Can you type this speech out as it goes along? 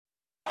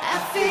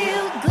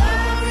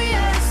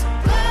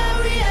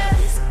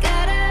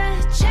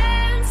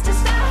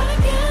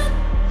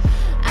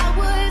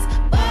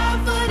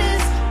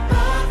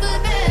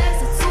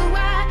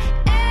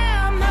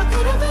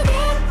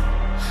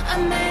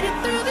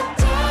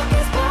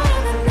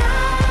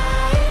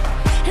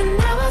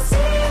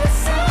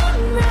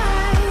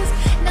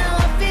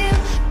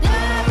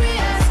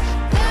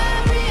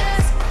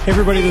Hey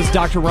everybody, this is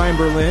Dr. Ryan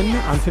Berlin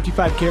on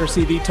 55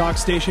 KRCV Talk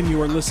Station.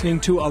 You are listening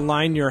to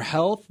Align Your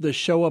Health, the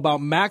show about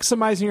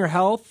maximizing your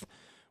health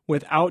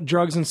without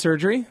drugs and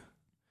surgery.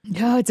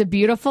 Oh, it's a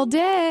beautiful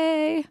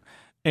day.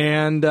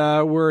 And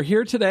we're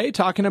here today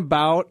talking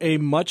about a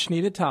much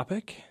needed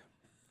topic.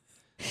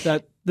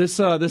 That this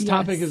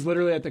topic is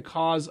literally at the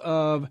cause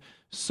of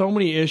so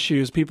many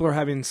issues. People are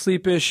having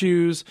sleep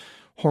issues,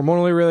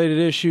 hormonally related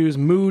issues,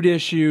 mood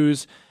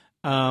issues,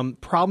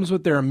 problems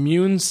with their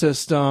immune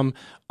system,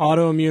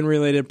 autoimmune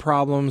related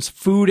problems,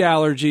 food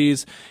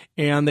allergies,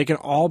 and they can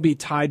all be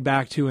tied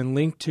back to and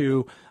linked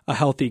to a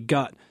healthy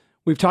gut.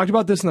 We've talked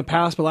about this in the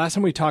past, but last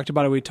time we talked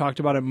about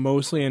it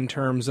mostly in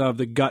terms of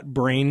the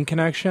gut-brain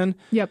connection.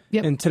 Yep.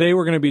 And today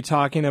we're going to be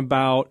talking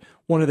about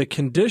one of the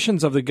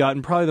conditions of the gut,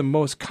 and probably the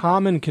most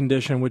common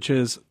condition, which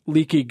is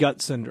leaky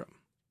gut syndrome.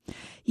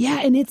 Yeah,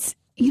 and it's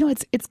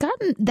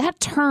gotten that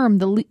term,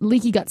 the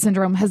leaky gut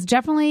syndrome, has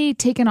definitely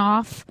taken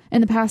off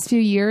in the past few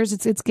years.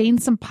 It's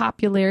gained some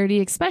popularity,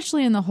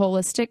 especially in the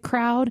holistic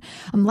crowd.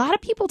 A lot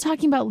of people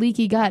talking about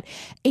leaky gut.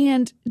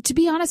 And to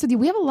be honest with you,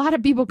 we have a lot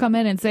of people come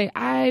in and say,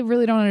 I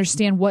really don't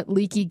understand what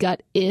leaky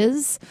gut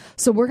is.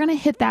 So we're going to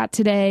hit that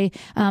today.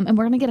 And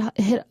we're going to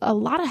hit a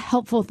lot of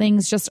helpful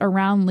things just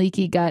around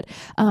leaky gut.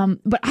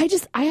 But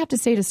I have to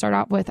say, to start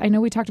out with, I know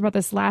we talked about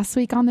this last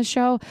week on the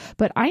show,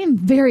 but I am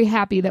very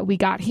happy that we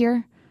got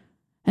here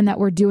and that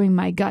we're doing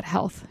my gut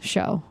health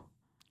show.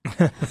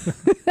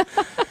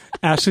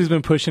 Ashley's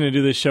been pushing to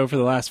do this show for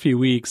the last few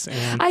weeks,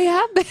 and I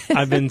have been.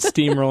 I've been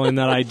steamrolling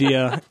that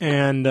idea,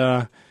 and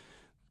at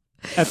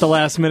the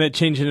last minute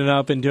changing it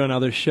up and doing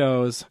other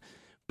shows.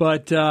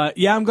 But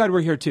yeah, I'm glad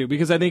we're here too,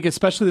 because I think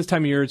especially this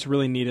time of year, it's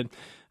really needed.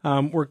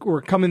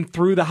 We're coming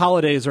through the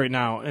holidays right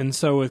now, and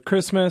so with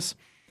Christmas,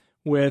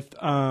 with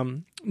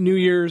New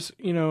Year's,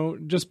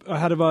 just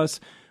ahead of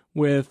us,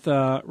 with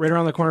right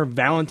around the corner,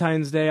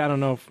 Valentine's Day. I don't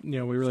know if we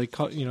really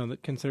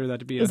consider that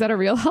to be. Is that a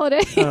real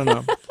holiday? I don't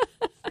know.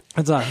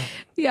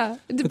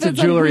 It's a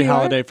jewelry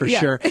holiday for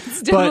sure.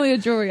 It's definitely a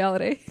jewelry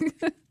holiday.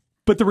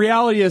 But the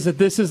reality is that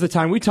this is the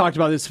time. We talked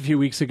about this a few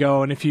weeks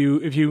ago, and if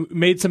you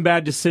made some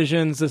bad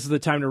decisions, this is the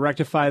time to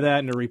rectify that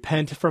and to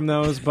repent from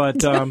those.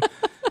 But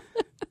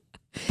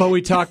but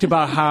we talked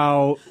about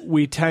how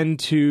we tend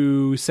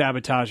to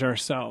sabotage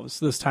ourselves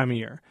this time of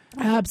year.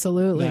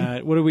 Absolutely.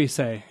 What do we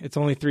say? It's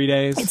only 3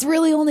 days? It's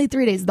really only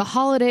 3 days. The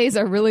holidays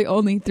are really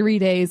only 3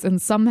 days,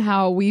 and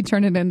somehow we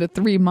turn it into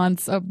 3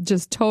 months of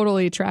just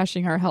totally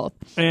trashing our health.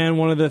 And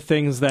one of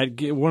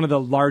the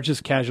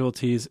largest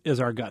casualties is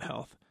our gut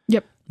health.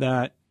 Yep.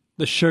 That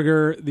the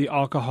sugar, the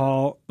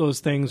alcohol, those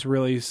things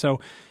really. So,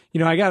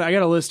 I got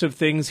a list of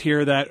things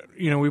here that,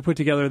 we put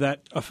together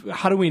that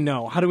how do we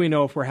know? How do we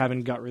know if we're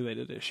having gut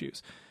related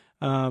issues?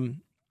 And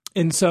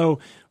so,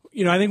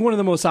 I think one of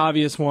the most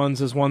obvious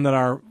ones is one that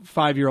our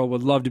 5-year-old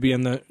would love to be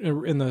in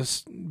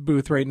the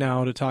booth right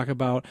now to talk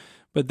about,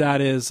 but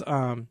that is,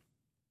 going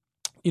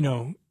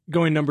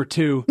number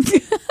 2,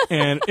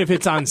 and if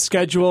it's on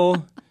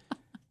schedule,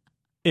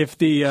 if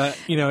the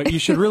you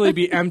should really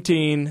be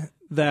emptying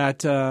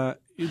that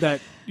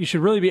you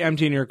should really be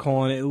emptying your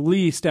colon at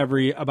least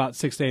every about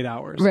 6 to 8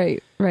 hours.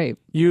 Right.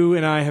 You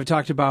and I have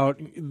talked about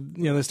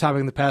this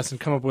topic in the past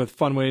and come up with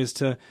fun ways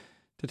to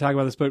talk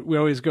about this, but we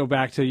always go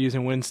back to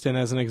using Winston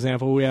as an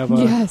example. We have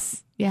a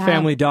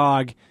family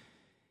dog,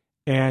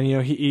 and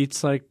he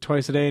eats like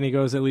twice a day, and he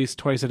goes at least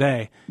twice a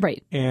day.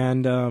 Right.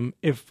 And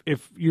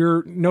if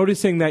you're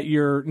noticing that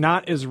you're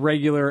not as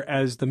regular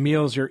as the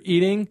meals you're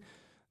eating,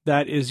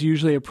 that is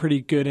usually a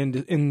pretty good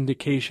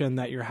indication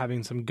that you're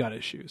having some gut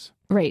issues.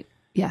 Right.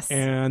 Yes.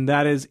 And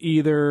that is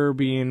either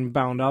being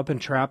bound up and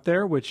trapped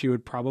there, which you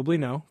would probably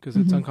know because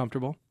it's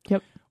uncomfortable.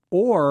 Yep.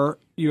 Or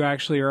you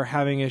actually are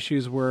having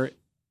issues where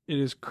it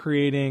is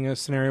creating a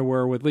scenario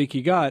where with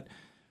leaky gut,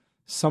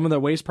 some of the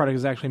waste product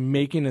is actually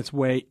making its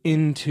way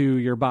into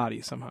your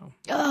body somehow.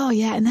 Oh,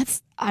 yeah.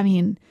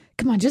 And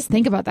come on, just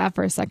think about that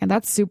for a second.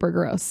 That's super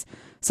gross.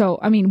 So,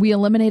 we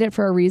eliminate it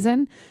for a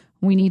reason.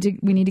 We need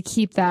to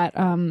keep that.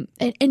 And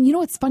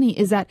what's funny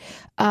is that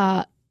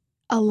a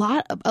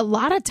lot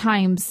of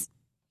times,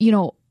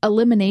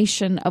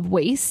 elimination of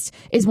waste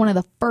is one of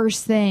the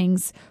first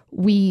things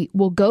we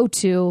will go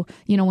to,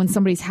 when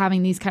somebody's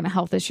having these kind of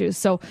health issues.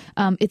 So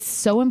it's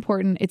so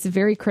important. It's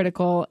very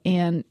critical.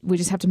 And we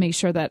just have to make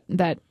sure that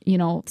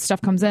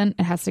stuff comes in,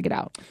 it has to get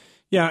out.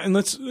 Yeah. And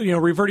let's,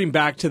 reverting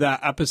back to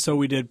that episode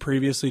we did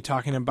previously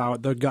talking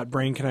about the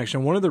gut-brain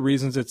connection. One of the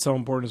reasons it's so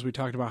important is we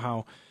talked about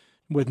how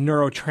with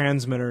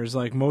neurotransmitters,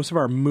 like most of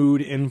our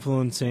mood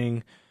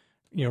influencing,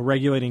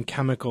 regulating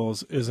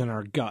chemicals is in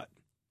our gut.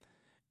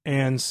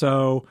 And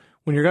so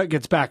when your gut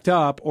gets backed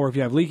up, or if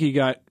you have leaky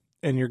gut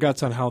and your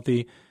gut's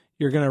unhealthy,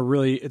 it's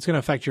going to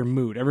affect your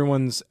mood.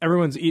 Everyone's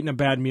eaten a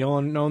bad meal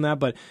and known that,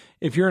 but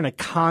if you're in a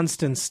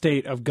constant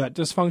state of gut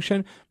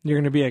dysfunction, you're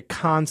going to be a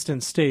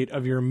constant state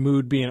of your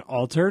mood being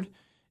altered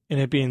and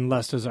it being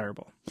less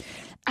desirable.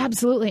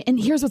 Absolutely. And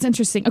here's what's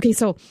interesting. Okay,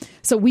 so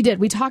we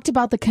talked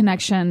about the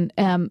connection,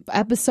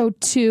 episode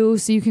 2.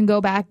 So you can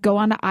go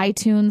on to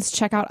iTunes,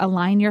 check out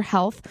Align Your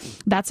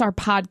Health. That's our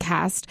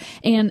podcast.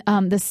 And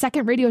the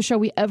second radio show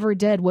we ever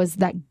did was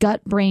that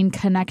gut brain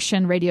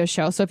connection radio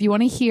show. So if you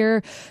want to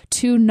hear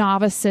two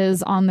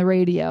novices on the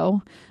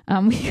radio,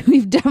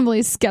 we've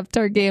definitely stepped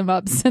our game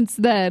up since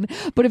then.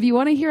 But if you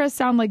want to hear us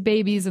sound like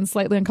babies and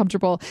slightly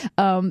uncomfortable,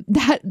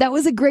 that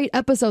was a great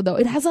episode, though.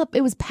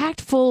 It was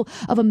packed full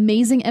of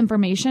amazing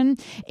information.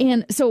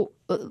 And so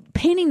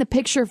painting the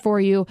picture for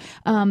you,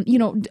 we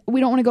don't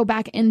want to go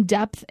back in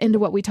depth into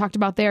what we talked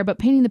about there, but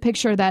painting the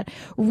picture that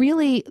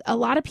really a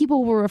lot of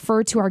people will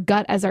refer to our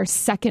gut as our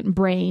second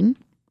brain,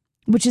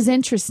 which is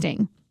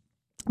interesting.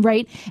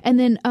 Right. And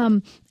then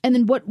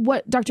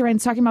what Dr.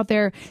 Ryan's talking about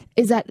there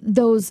is that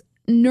those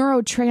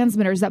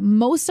neurotransmitters, that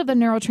most of the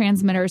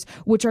neurotransmitters,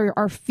 which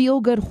are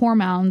feel-good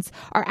hormones,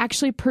 are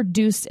actually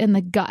produced in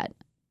the gut.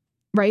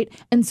 Right.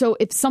 And so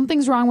if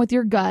something's wrong with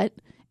your gut,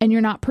 and you're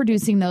not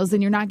producing those,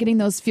 then you're not getting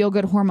those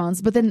feel-good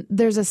hormones. But then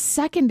there's a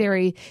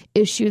secondary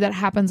issue that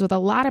happens with a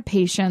lot of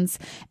patients,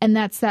 and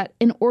that's that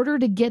in order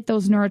to get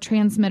those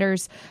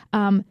neurotransmitters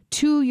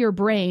to your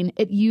brain,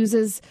 it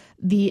uses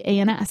the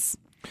ANS.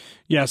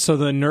 Yeah, so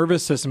the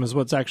nervous system is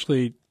what's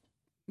actually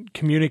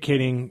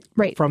communicating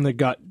from the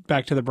gut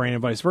back to the brain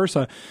and vice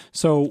versa.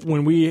 So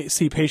when we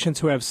see patients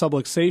who have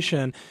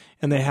subluxation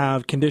and they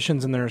have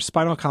conditions in their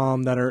spinal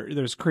column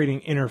there's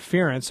creating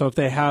interference. So if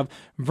they have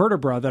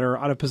vertebra that are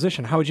out of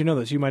position, how would you know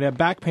this? You might have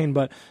back pain,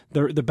 but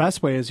the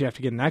best way is you have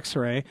to get an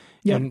x-ray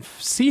and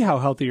see how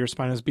healthy your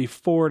spine is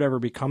before it ever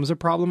becomes a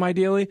problem,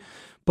 ideally.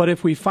 But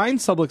if we find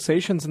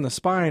subluxations in the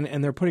spine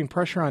and they're putting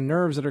pressure on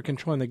nerves that are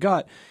controlling the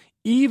gut,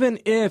 even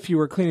if you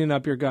were cleaning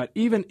up your gut,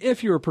 even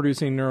if you were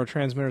producing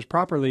neurotransmitters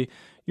properly,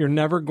 you're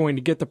never going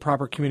to get the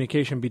proper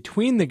communication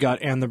between the gut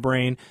and the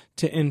brain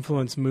to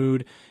influence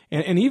mood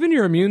and even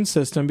your immune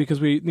system.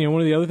 Because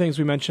one of the other things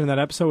we mentioned in that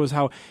episode was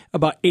how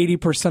about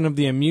 80% of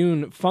the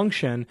immune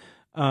function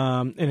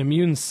and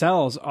immune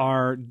cells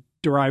are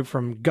derived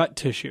from gut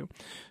tissue.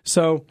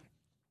 So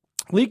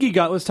leaky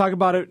gut, let's talk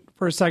about it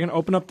for a second.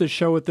 Open up the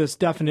show with this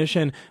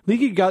definition.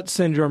 Leaky gut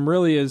syndrome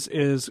really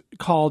is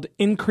called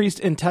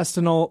increased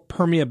intestinal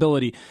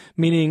permeability,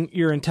 meaning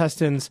your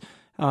intestines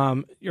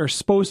are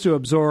supposed to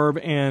absorb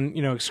and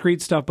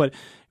excrete stuff, but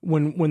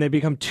when they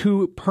become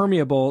too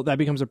permeable, that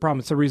becomes a problem.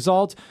 It's a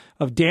result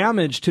of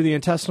damage to the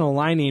intestinal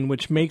lining,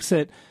 which makes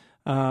it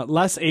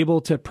less able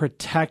to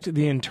protect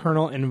the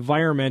internal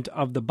environment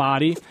of the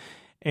body.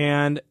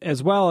 And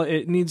as well,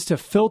 it needs to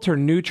filter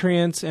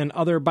nutrients and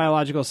other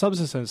biological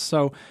substances.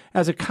 So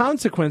as a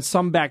consequence,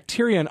 some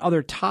bacteria and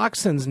other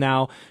toxins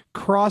now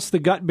cross the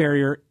gut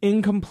barrier.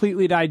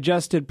 Incompletely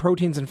digested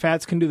proteins and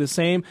fats can do the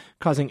same,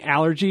 causing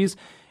allergies.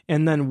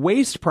 And then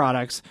waste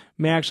products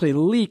may actually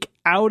leak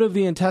out of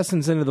the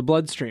intestines into the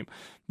bloodstream.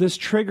 This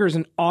triggers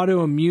an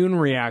autoimmune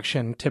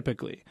reaction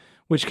typically,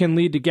 which can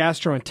lead to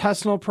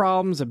gastrointestinal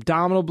problems,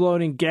 abdominal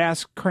bloating,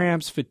 gas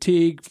cramps,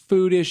 fatigue,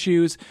 food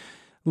issues.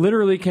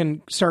 Literally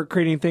can start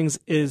creating things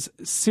as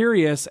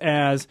serious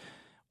as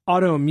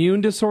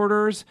autoimmune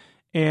disorders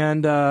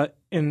and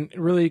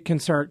really can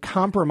start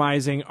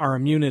compromising our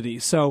immunity.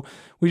 So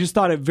we just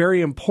thought it very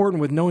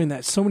important, with knowing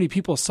that so many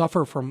people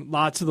suffer from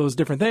lots of those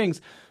different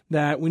things,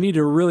 that we need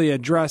to really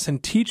address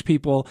and teach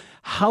people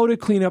how to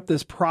clean up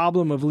this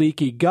problem of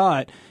leaky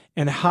gut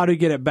and how to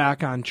get it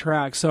back on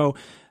track. So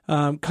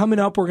coming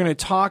up, we're going to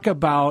talk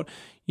about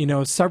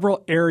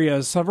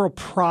several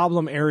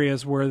problem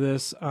areas where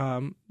this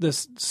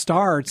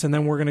starts, and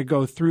then we're going to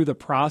go through the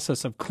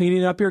process of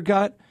cleaning up your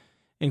gut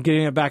and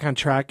getting it back on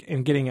track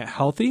and getting it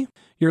healthy.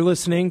 You're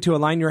listening to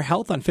Align Your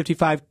Health on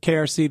 55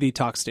 KRC, the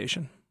talk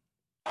station.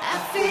 I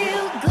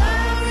feel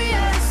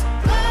glorious,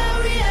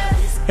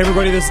 glorious. Hey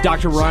everybody, this is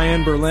Dr.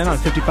 Ryan Berlin on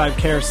 55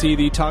 KRC,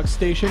 the talk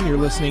station. You're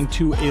listening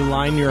to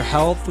Align Your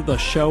Health, the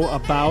show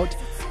about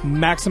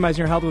maximizing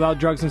your health without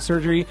drugs and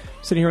surgery.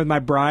 I'm sitting here with my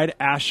bride,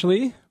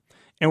 Ashley.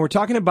 And we're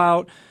talking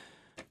about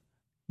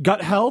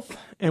gut health,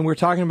 and we're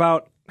talking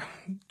about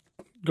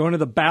going to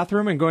the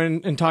bathroom and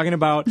going and talking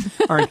about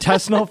our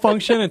intestinal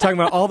function and talking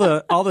about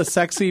all the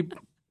sexy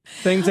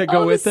things that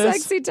go with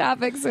this. Sexy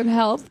topics in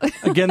health.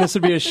 Again, this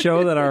would be a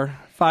show that our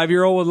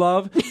 5-year-old would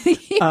love.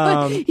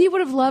 He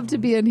would have loved to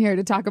be in here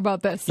to talk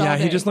about this. Yeah,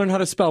 he just learned how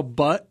to spell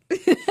butt.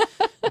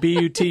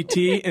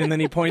 B-U-T-T, and then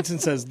he points and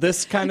says,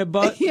 "This kind of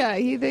butt." Yeah,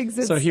 he thinks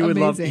it's so he would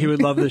amazing. He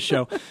would love this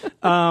show.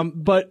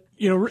 But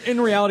in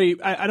reality,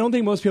 I don't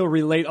think most people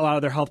relate a lot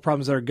of their health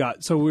problems to their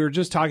gut. So we were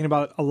just talking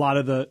about a lot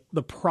of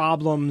the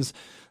problems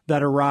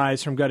that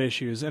arise from gut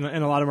issues, and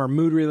a lot of them are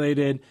mood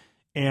related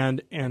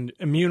and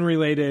immune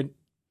related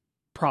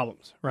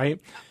problems, right?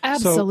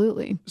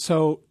 Absolutely.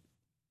 So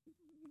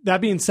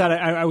that being said,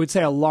 I would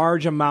say a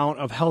large amount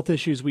of health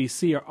issues we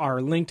see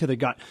are linked to the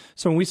gut.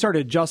 So when we start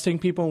adjusting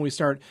people and we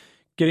start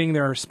getting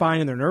their spine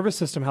and their nervous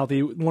system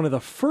healthy, one of the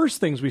first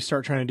things we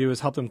start trying to do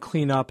is help them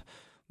clean up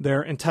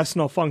their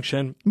intestinal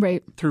function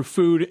through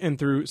food and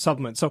through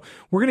supplements. So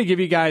we're going to give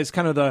you guys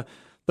kind of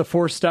the the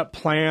 4-step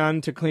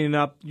plan to clean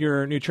up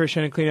your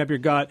nutrition and clean up your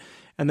gut.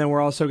 And then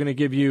we're also going to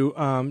give you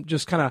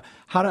just kind of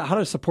how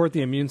to support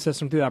the immune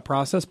system through that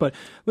process. But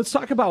let's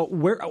talk about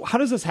how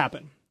does this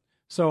happen?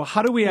 So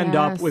how do we end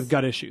up with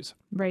gut issues?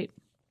 Right.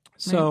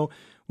 So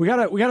we got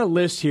a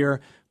list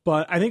here,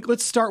 but I think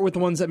let's start with the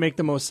ones that make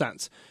the most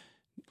sense.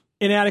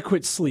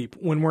 Inadequate sleep.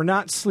 When we're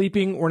not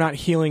sleeping, we're not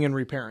healing and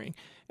repairing.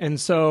 And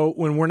so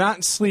when we're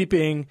not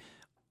sleeping,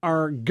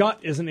 our gut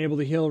isn't able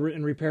to heal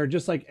and repair,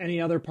 just like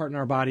any other part in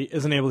our body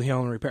isn't able to heal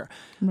and repair.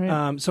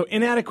 Right. So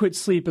inadequate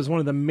sleep is one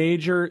of the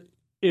major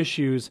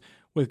issues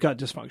with gut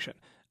dysfunction.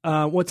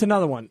 What's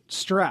another one?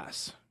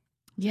 Stress.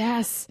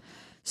 Yes.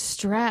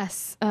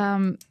 Stress.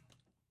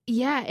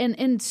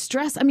 And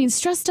stress, I mean,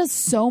 stress does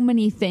so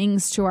many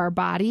things to our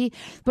body,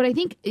 but I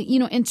think,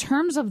 in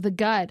terms of the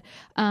gut,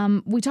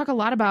 we talk a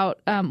lot about,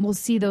 we'll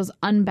see those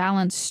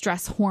unbalanced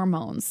stress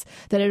hormones,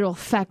 that it'll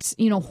affect,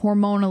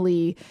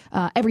 hormonally,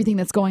 everything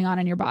that's going on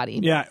in your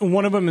body. Yeah. And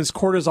one of them is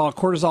cortisol.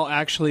 Cortisol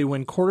actually,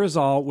 when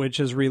cortisol, which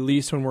is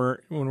released when we're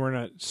in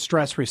a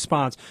stress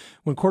response,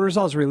 when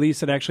cortisol is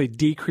released, it actually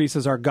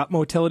decreases our gut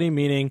motility,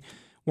 meaning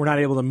we're not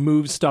able to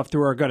move stuff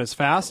through our gut as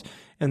fast.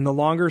 And the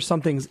longer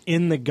something's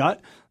in the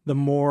gut, the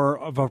more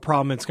of a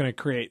problem it's going to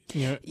create.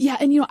 Yeah.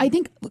 And, I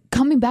think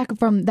coming back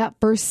from that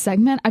first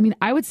segment, I mean,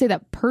 I would say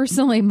that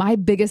personally, my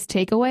biggest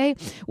takeaway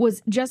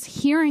was just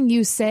hearing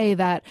you say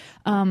that,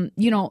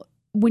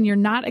 when you're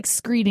not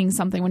excreting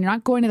something, when you're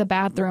not going to the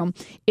bathroom,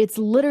 it's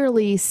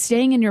literally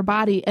staying in your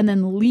body and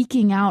then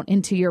leaking out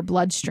into your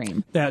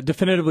bloodstream. Yeah,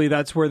 definitively,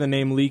 that's where the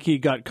name leaky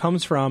gut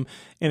comes from.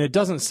 And it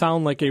doesn't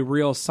sound like a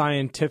real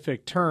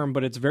scientific term,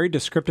 but it's very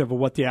descriptive of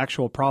what the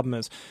actual problem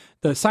is.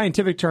 The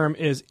scientific term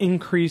is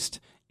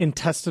increased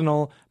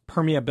intestinal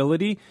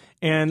permeability.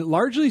 And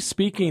largely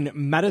speaking,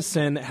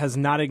 medicine has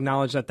not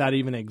acknowledged that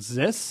even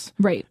exists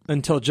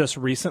until just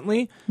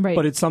recently. Right.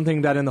 But it's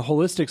something that in the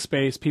holistic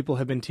space, people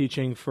have been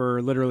teaching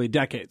for literally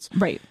decades.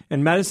 Right.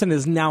 And medicine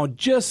is now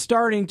just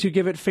starting to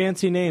give it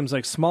fancy names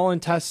like small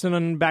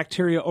intestine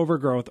bacteria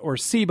overgrowth, or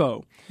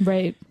SIBO.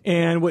 Right.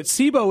 And what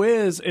SIBO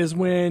is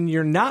when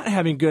you're not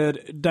having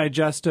good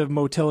digestive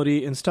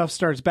motility and stuff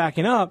starts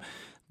backing up,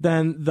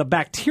 then the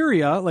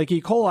bacteria, like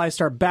E. coli,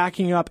 start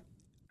backing up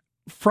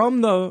from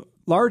the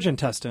large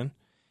intestine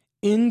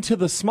into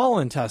the small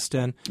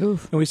intestine.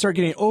 Oof. And we start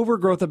getting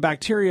overgrowth of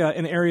bacteria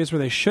in areas where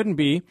they shouldn't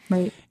be.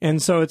 Right.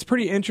 And so it's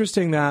pretty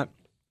interesting that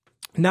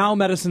now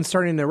medicine's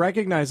starting to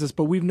recognize this,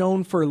 but we've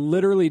known for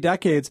literally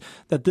decades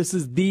that this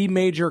is the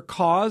major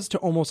cause to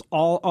almost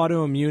all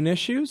autoimmune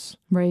issues.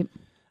 Right.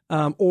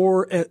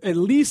 Or at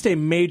least a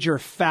major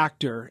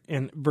factor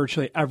in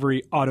virtually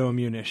every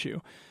autoimmune issue.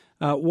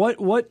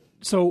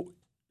 So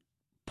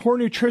poor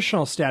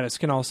nutritional status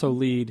can also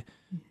lead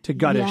to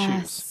gut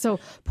issues. So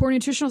poor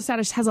nutritional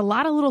status has a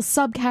lot of little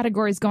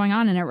subcategories going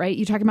on in it, right?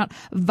 You're talking about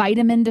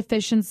vitamin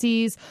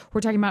deficiencies.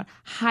 We're talking about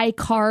high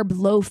carb,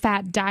 low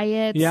fat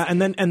diets. Yeah,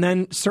 and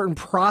then certain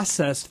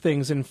processed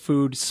things in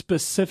food,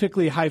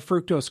 specifically high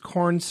fructose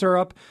corn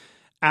syrup,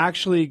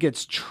 actually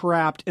gets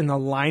trapped in the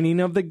lining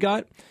of the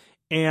gut,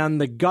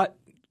 and the gut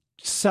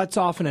sets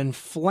off an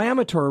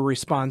inflammatory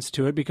response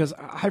to it because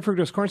high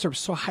fructose corn syrup is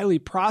so highly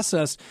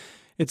processed.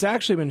 It's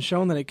actually been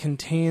shown that it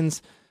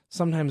contains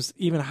sometimes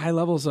even high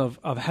levels of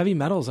heavy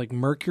metals like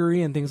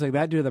mercury and things like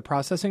that due to the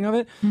processing of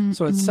it. Mm-hmm.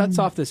 So it sets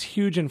off this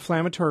huge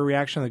inflammatory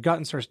reaction in the gut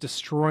and starts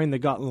destroying the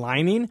gut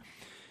lining.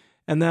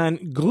 And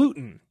then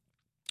gluten.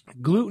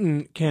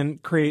 Gluten can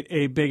create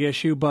a big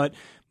issue, but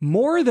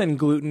more than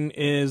gluten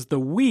is the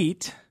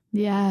wheat.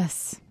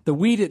 Yes. The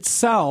wheat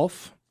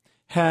itself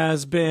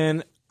has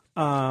been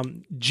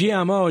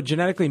GMO,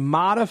 genetically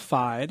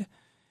modified,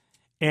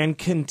 and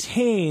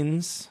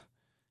contains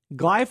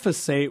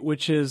glyphosate,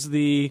 which is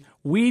the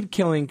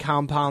weed-killing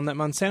compound that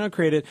Monsanto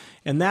created,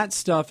 and that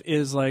stuff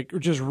is like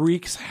just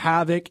wreaks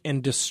havoc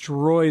and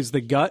destroys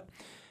the gut.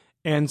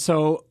 And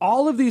so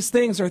all of these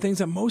things are things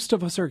that most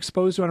of us are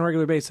exposed to on a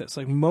regular basis.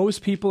 Like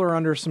most people are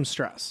under some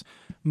stress.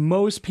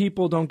 Most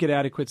people don't get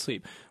adequate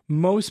sleep.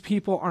 Most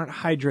people aren't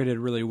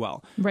hydrated really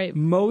well. Right.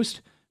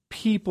 Most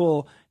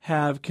people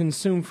have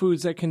consumed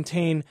foods that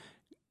contain,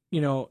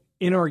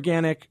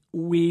 inorganic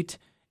wheat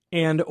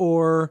and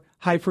or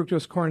high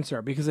fructose corn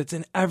syrup because it's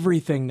in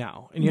everything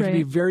now. And you have to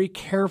be very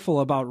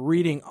careful about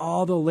reading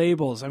all the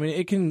labels. I mean,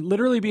 it can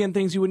literally be in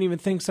things you wouldn't even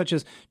think, such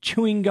as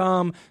chewing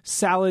gum,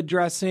 salad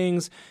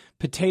dressings,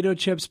 potato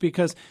chips,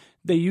 because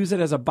they use it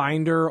as a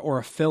binder or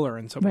a filler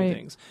in so many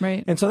things.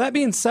 Right. And so that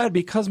being said,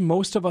 because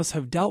most of us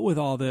have dealt with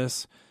all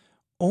this,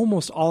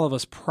 almost all of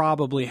us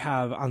probably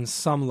have on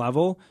some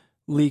level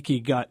leaky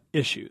gut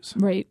issues.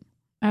 Right.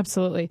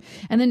 Absolutely.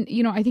 And then,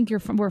 I think your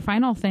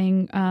final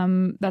thing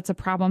that's a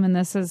problem in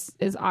this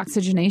is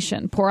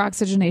oxygenation, poor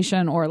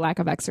oxygenation or lack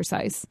of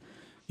exercise.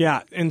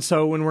 Yeah. And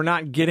so when we're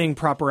not getting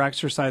proper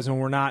exercise and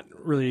we're not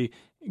really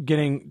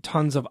getting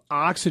tons of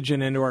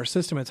oxygen into our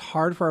system, it's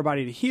hard for our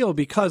body to heal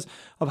because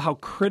of how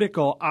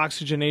critical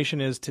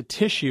oxygenation is to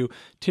tissue.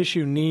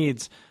 Tissue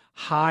needs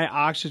high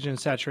oxygen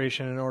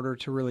saturation in order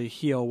to really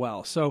heal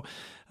well. So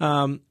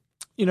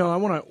I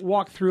want to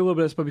walk through a little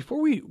bit of this, but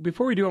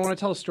before we do, I want to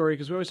tell a story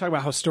because we always talk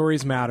about how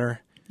stories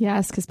matter.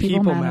 Yes, because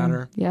people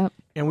matter. Yep.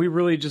 And we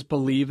really just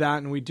believe that,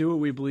 and we do what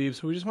we believe.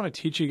 So we just want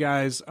to teach you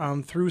guys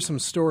through some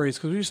stories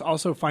because we just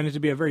also find it to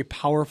be a very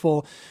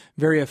powerful,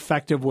 very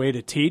effective way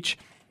to teach.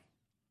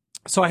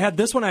 So I had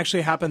this one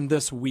actually happen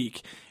this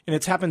week, and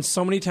it's happened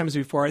so many times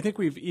before. I think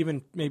we've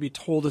even maybe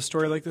told a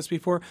story like this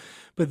before.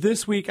 But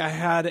this week I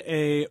had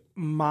a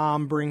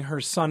mom bring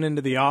her son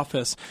into the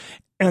office,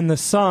 and the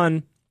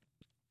son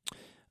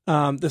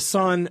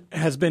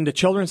has been to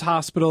Children's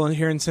Hospital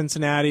here in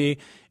Cincinnati,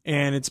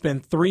 and it's been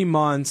 3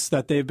 months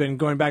that they've been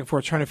going back and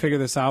forth trying to figure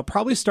this out.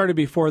 Probably started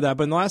before that,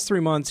 but in the last 3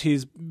 months,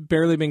 he's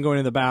barely been going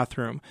to the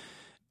bathroom.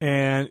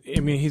 And,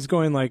 I mean, he's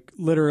going like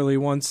literally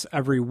once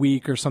every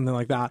week or something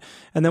like that.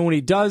 And then when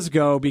he does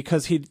go,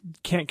 because he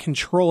can't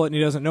control it and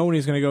he doesn't know when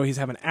he's going to go, he's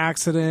having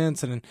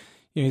accidents and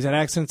he's had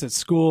accidents at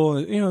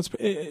school.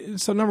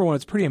 So number one,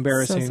 it's pretty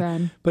embarrassing. So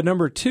sad. But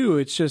number two,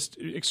 it's just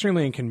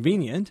extremely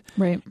inconvenient.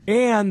 Right.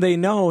 And they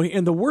know,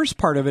 and the worst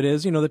part of it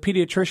is, the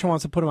pediatrician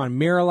wants to put him on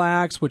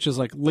Miralax, which is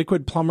like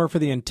liquid plumber for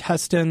the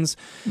intestines.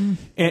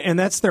 And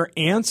that's their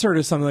answer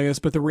to something like this.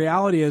 But the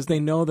reality is they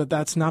know that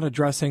that's not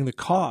addressing the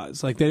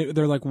cause. Like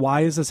they're like,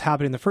 why is this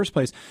happening in the first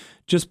place?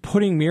 Just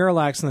putting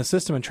Miralax in the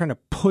system and trying to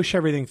push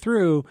everything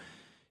through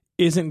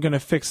isn't going to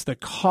fix the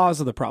cause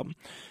of the problem.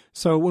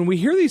 So when we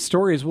hear these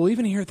stories, we'll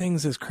even hear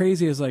things as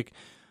crazy as like,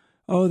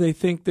 oh, they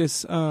think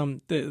this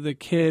the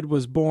kid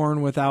was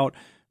born without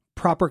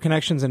proper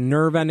connections and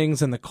nerve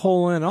endings in the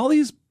colon, all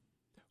these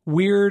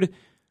weird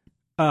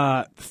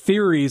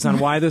theories on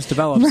why this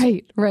develops.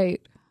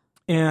 Right.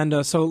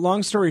 And so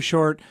long story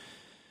short,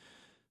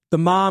 the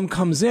mom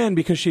comes in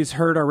because she's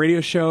heard our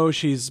radio show.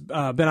 She's been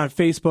on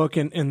Facebook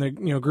in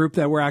the group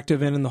that we're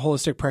active in the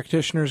Holistic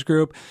Practitioners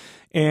group.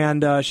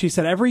 And she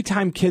said every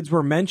time kids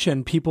were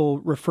mentioned, people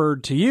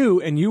referred to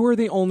you, and you were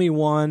the only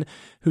one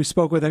who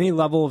spoke with any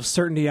level of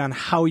certainty on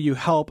how you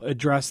help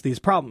address these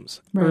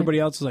problems. Right. Everybody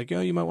else was like,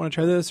 oh, you might want to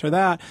try this or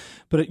that.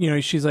 But,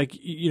 she's like,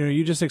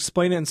 you just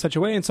explain it in such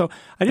a way. And so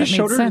I just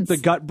showed her the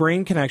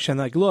gut-brain connection.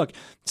 Like, look,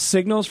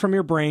 signals from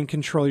your brain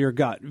control your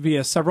gut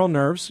via several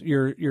nerves,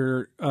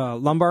 your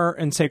lumbar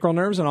and sacral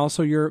nerves, and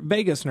also your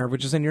vagus nerve,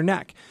 which is in your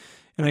neck.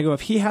 And I go,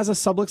 if he has a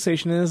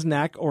subluxation in his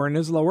neck or in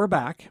his lower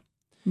back,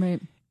 right,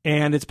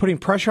 and it's putting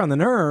pressure on the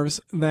nerves,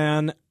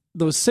 then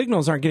those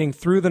signals aren't getting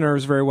through the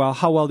nerves very well.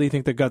 How well do you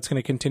think the gut's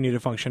going to continue to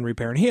function,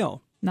 repair, and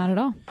heal? Not at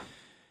all.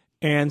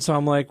 And so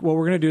I'm like, what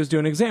we're going to do is do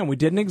an exam. We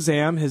did an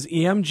exam. His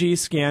EMG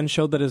scan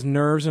showed that his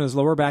nerves in his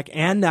lower back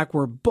and neck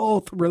were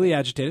both really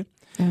agitated.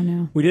 Oh,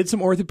 no. We did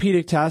some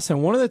orthopedic tests,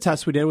 and one of the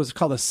tests we did was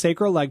called a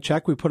sacral leg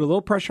check. We put a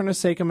little pressure on his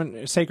sacrum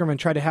and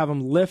tried to have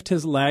him lift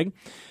his leg.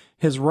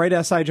 His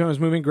right SI joint was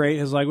moving great.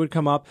 His leg would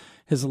come up.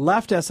 His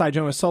left SI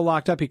joint was so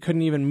locked up he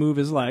couldn't even move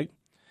his leg.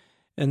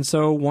 And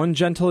so one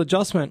gentle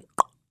adjustment,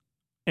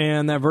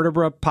 and that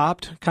vertebra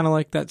popped, kind of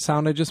like that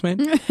sound I just made.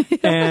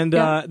 And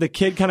the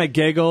kid kind of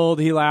giggled.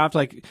 He laughed.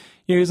 Like,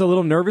 he was a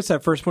little nervous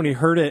at first when he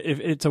heard it.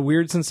 It's a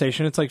weird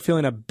sensation. It's like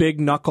feeling a big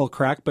knuckle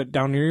crack, but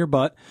down near your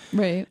butt.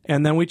 Right.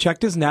 And then we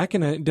checked his neck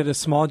and did a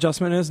small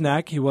adjustment in his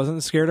neck. He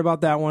wasn't scared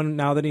about that one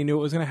now that he knew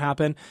it was going to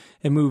happen.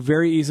 It moved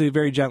very easily,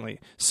 very gently.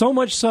 So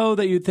much so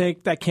that you'd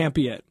think that can't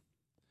be it.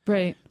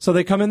 Right. So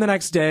they come in the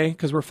next day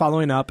because we're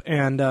following up,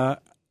 and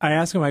I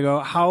ask him, I go,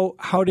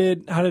 how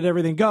did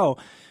everything go?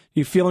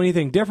 You feel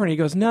anything different? He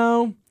goes,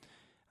 no.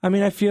 I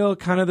mean, I feel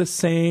kind of the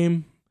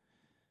same.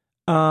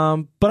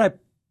 But I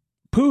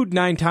pooed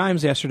 9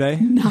 times yesterday.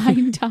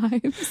 9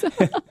 times.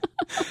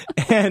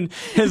 And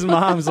his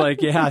mom's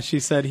like, yeah, she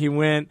said he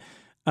went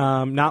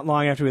not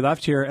long after we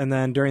left here, and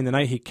then during the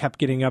night he kept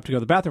getting up to go to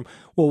the bathroom.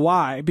 Well,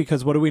 why?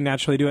 Because what do we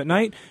naturally do at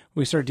night?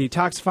 We start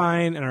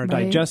detoxifying, and our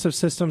digestive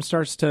system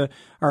starts to,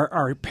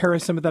 our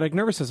parasympathetic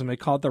nervous system, they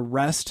call it the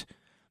rest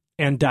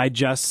and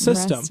digest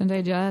system. Rest and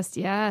digest,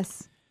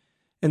 yes.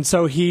 And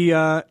so he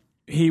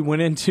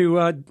went into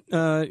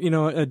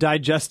a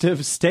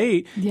digestive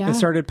state and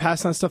started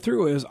passing that stuff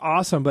through. It was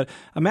awesome. But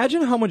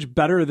imagine how much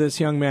better this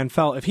young man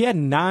felt if he had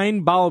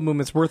 9 bowel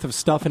movements worth of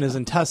stuff in his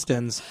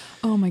intestines.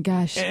 Oh my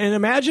gosh. And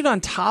imagine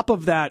on top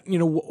of that,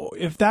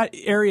 if that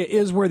area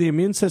is where the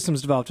immune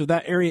system's developed, if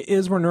that area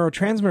is where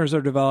neurotransmitters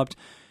are developed,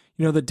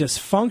 the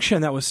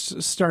dysfunction that was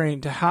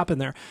starting to happen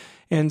there.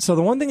 And so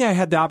the one thing I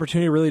had the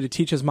opportunity really to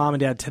teach his mom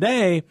and dad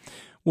today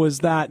was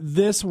that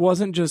this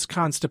wasn't just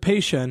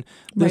constipation.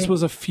 This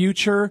was a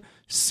future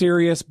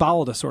serious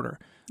bowel disorder.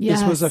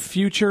 Yes. This was a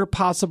future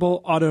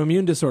possible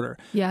autoimmune disorder.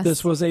 Yes.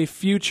 This was a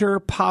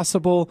future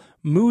possible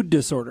mood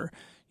disorder.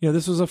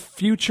 This was a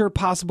future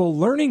possible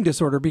learning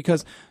disorder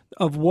because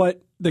of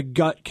what the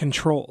gut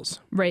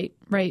controls. Right.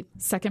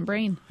 Second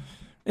brain.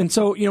 And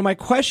so, my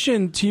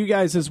question to you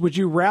guys is, would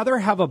you rather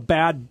have a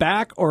bad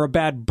back or a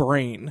bad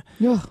brain?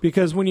 Ugh.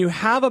 Because when you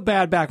have a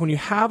bad back, when you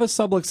have a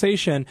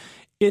subluxation,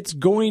 it's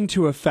going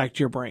to affect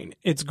your brain.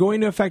 It's going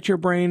to affect your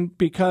brain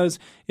because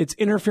it's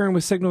interfering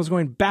with signals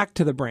going back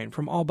to the brain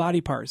from all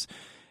body parts.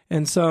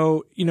 And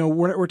so,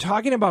 we're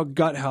talking about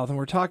gut health, and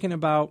we're talking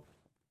about,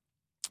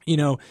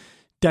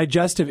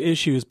 digestive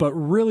issues, but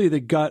really the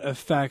gut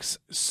affects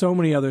so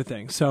many other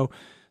things. So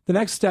the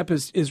next step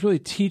is really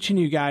teaching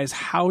you guys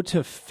how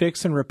to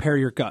fix and repair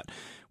your gut.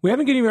 We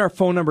haven't given you our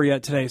phone number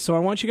yet today, so I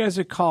want you guys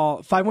to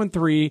call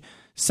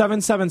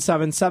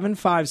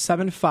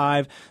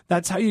 513-777-7575.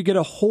 That's how you get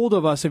a hold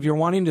of us if you're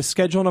wanting to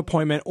schedule an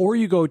appointment, or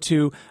you go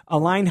to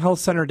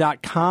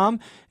alignhealthcenter.com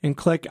and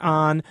click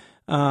on,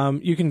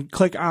 you can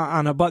click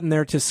on a button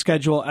there to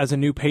schedule as a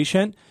new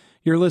patient.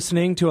 You're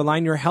listening to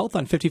Align Your Health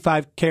on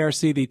 55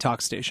 KRC, the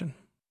talk station.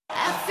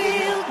 I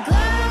feel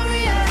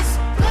glorious,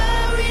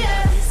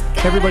 glorious.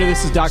 Hey everybody,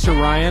 this is Dr.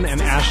 Ryan and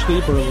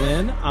Ashley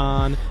Berlin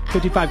on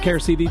 55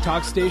 KRC, the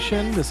talk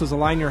station. This is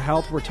Align Your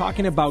Health. We're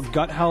talking about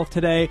gut health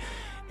today.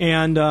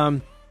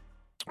 And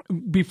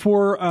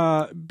before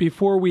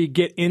we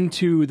get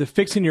into the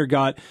fixing your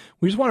gut,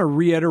 we just want to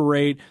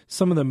reiterate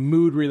some of the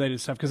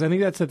mood-related stuff, because I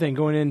think that's the thing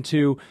going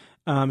into,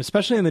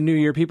 especially in the new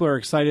year. People are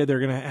excited. They're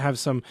going to have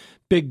some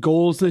big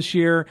goals this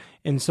year,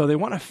 and so they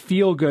want to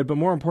feel good, but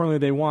more importantly,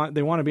 they want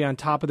to be on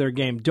top of their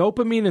game.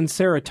 Dopamine and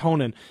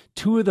serotonin,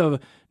 two of the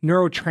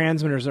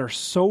neurotransmitters, are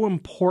so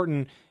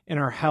important in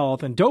our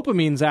health, and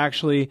dopamine is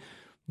actually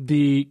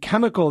the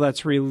chemical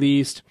that's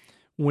released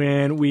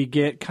when we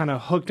get kind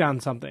of hooked on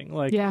something.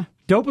 Like,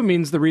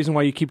 dopamine's the reason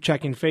why you keep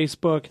checking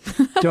Facebook.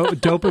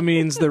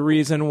 Dopamine's the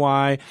reason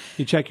why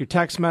you check your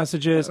text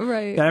messages.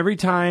 Right. That every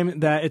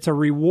time that it's a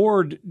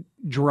reward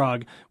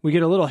drug, we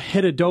get a little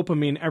hit of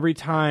dopamine every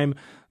time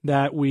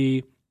that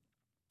we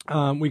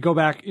go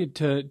back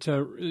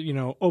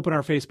to open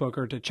our Facebook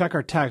or to check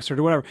our text or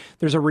to whatever.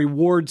 There's a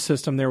reward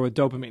system there with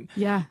dopamine.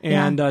 Yeah.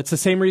 And it's the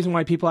same reason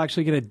why people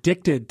actually get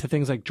addicted to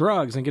things like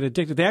drugs and get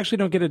addicted. They actually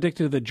don't get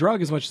addicted to the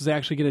drug as much as they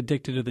actually get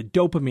addicted to the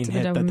dopamine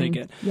hit that they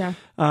get. Yeah.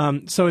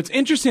 So it's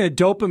interesting that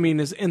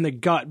dopamine is in the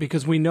gut,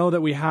 because we know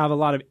that we have a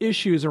lot of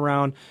issues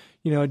around,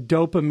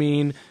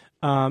 dopamine,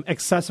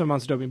 excessive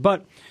amounts of dopamine.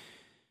 But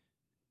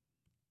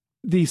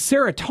the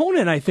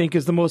serotonin, I think,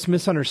 is the most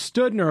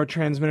misunderstood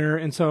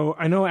neurotransmitter. And so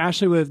I know,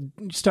 Ashley,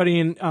 with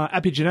studying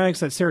epigenetics,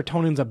 that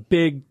serotonin's a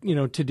big,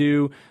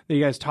 to-do that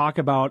you guys talk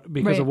about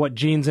because of what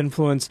genes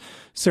influence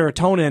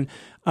serotonin.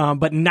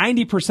 But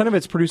 90% of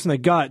it's produced in the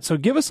gut. So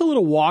give us a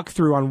little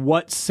walkthrough on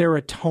what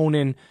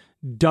serotonin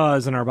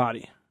does in our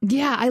body.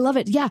 Yeah, I love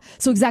it. Yeah.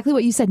 So exactly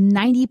what you said,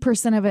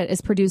 90% of it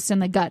is produced in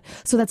the gut.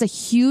 So that's a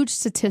huge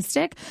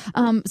statistic.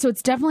 So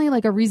it's definitely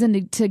like a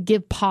reason to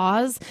give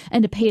pause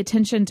and to pay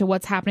attention to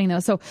what's happening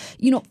though. So,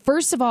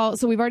 first of all,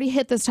 so we've already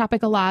hit this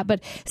topic a lot,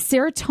 but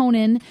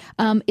serotonin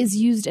is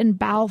used in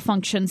bowel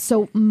function.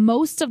 So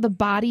most of the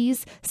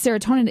body's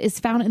serotonin is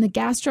found in the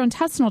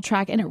gastrointestinal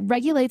tract, and it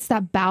regulates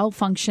that bowel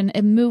function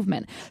and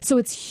movement. So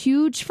it's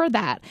huge for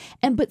that.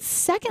 But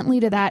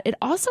secondly to that, it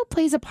also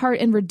plays a part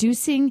in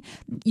reducing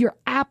your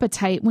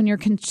appetite when you're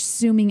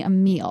consuming a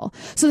meal.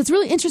 So that's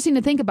really interesting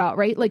to think about,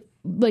 right?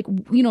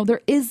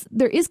 There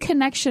is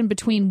connection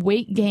between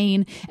weight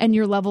gain and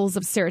your levels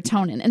of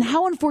serotonin. And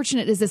how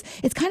unfortunate is this?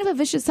 It's kind of a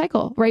vicious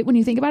cycle, right? When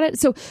you think about it.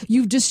 So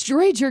you've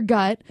destroyed your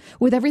gut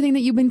with everything that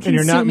you've been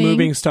consuming. And you're not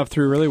moving stuff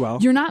through really well.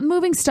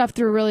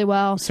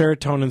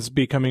 Serotonin's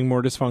becoming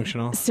more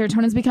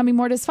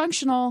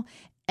dysfunctional.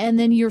 And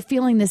then you're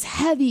feeling this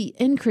heavy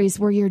increase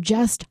where you're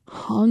just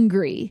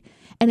hungry.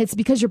 And it's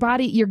because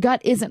your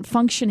gut isn't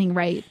functioning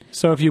right.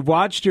 So if you've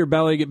watched your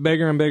belly get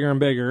bigger and bigger and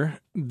bigger,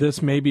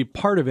 this may be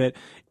part of it.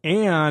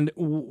 And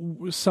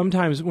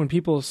sometimes when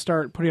people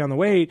start putting on the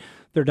weight,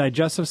 their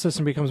digestive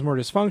system becomes more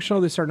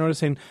dysfunctional. They start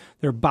noticing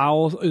their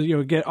bowels,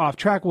 get off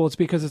track. Well, it's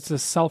because it's a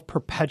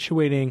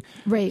self-perpetuating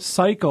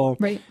cycle.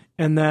 Right.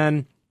 And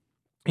then,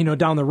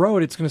 down the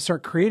road, it's going to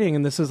start creating,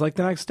 and this is like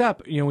the next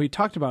step. We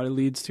talked about it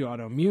leads to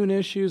autoimmune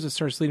issues. It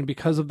starts leading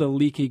because of the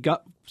leaky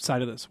gut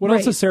side of this. What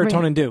else does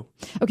serotonin do?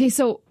 Okay,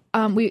 so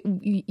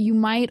you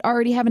might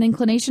already have an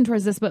inclination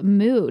towards this, but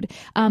mood.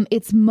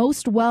 It's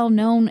most well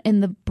known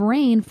in the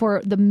brain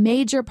for the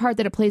major part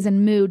that it plays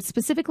in mood,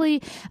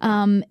 specifically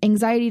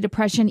anxiety,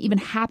 depression, even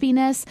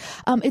happiness.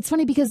 It's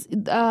funny because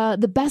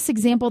the best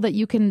example that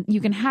you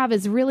can have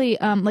is really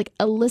like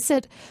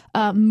illicit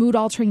mood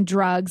altering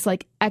drugs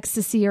like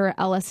ecstasy or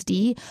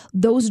LSD.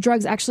 Those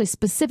drugs actually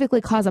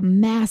specifically cause a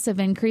massive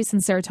increase in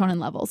serotonin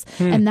levels,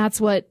 and that's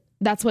what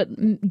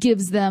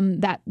gives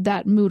them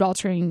that mood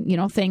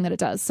altering, thing that it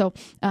does. So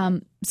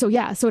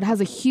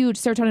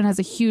serotonin has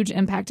a huge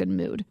impact in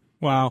mood.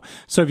 Wow.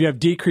 So if you have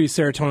decreased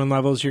serotonin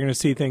levels, you're going to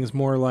see things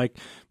more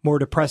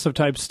depressive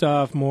type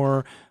stuff,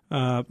 more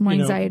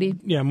anxiety.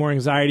 More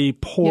anxiety,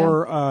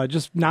 poor,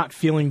 just not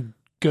feeling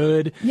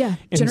good. Yeah.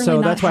 And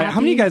so that's why, how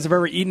many of you guys have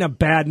ever eaten a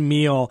bad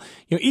meal,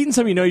 eaten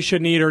something you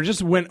shouldn't eat, or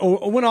just went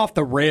off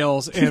the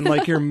rails and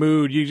like your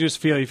mood, you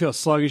feel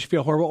sluggish, you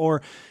feel horrible,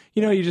 or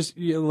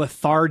you're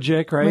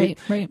lethargic, right?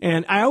 Right.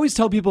 And I always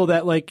tell people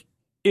that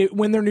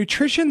when their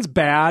nutrition's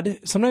bad,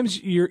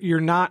 sometimes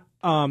you're not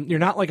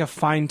like a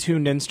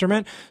fine-tuned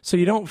instrument, so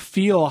you don't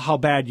feel how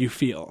bad you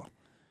feel.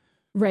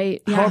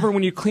 Right. Yeah. However,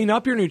 when you clean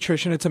up your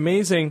nutrition, it's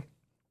amazing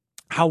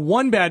how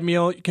one bad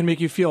meal can make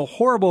you feel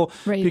horrible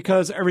Right.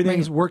 because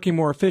everything's Right. working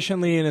more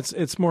efficiently and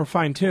it's more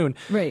fine tuned.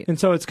 Right. And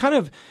so it's kind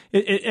of,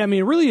 I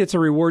mean, really it's a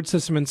reward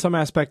system in some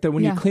aspect that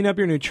when you Yeah. clean up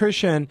your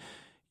nutrition,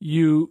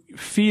 you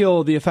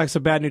feel the effects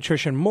of bad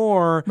nutrition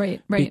more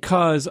Right, right.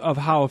 because of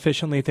how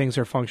efficiently things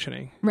are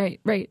functioning. Right.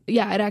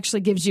 Yeah, it actually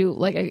gives you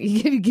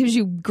it gives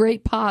you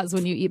great pause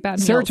when you eat bad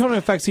meals. Serotonin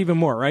affects even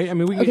more, right? I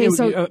mean, we Okay,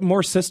 so-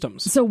 more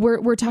systems. So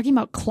we're talking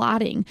about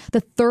clotting. The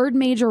third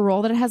major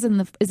role that it has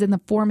is in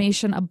the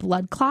formation of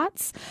blood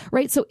clots,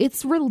 right? So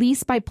it's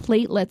released by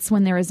platelets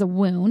when there is a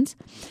wound,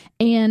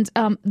 and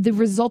the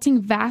resulting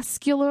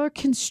vascular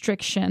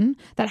constriction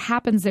that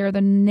happens there,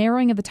 the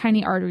narrowing of the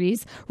tiny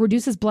arteries,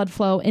 reduces blood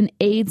flow and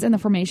aids in the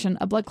formation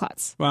of blood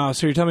clots. Wow.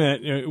 So you're telling me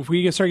that if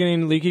we start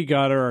getting leaky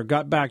gut or our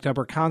gut backed up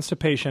or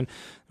constipation,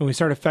 and we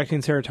start affecting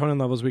serotonin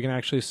levels, we can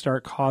actually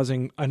start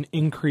causing an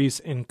increase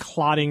in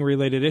clotting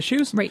related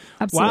issues? Right.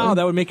 Absolutely. Wow.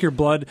 That would make your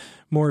blood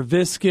more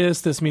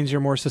viscous. This means you're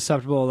more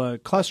susceptible to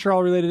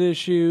cholesterol related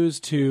issues,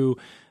 to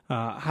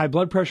high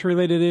blood pressure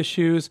related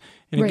issues.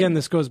 And Right. again,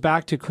 this goes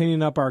back to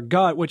cleaning up our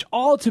gut, which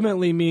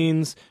ultimately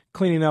means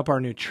cleaning up our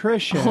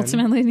nutrition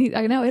Ultimately,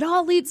 I know it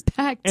all leads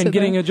back to and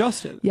getting the,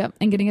 adjusted. Yep,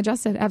 and getting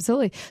adjusted.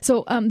 Absolutely.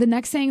 So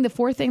the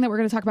fourth thing that we're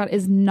going to talk about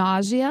is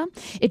nausea.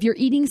 If you're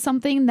eating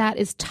something that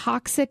is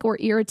toxic or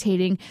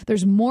irritating,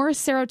 there's more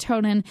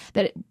serotonin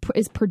that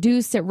is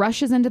produced. It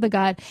rushes into the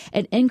gut.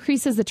 It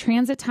increases the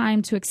transit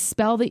time to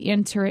expel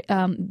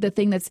the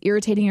thing that's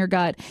irritating your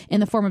gut in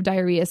the form of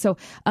diarrhea. So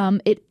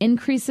it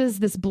increases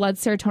this blood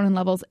serotonin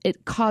levels.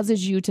 It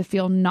causes you to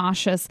feel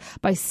nauseous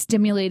by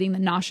stimulating the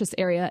nauseous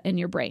area in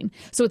your brain.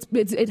 So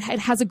it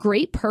has a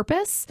great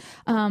purpose,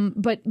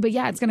 but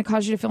yeah, it's going to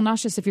cause you to feel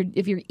nauseous if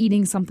you're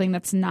eating something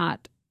that's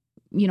not,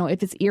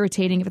 if it's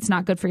irritating, if it's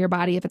not good for your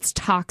body, if it's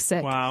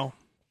toxic. Wow.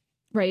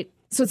 Right.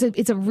 So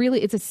it's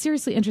a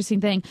seriously interesting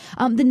thing.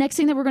 The next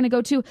thing that we're going to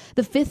go to,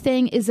 the fifth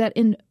thing, is that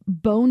in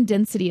bone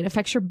density, it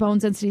affects your bone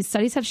density.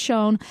 Studies have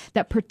shown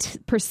that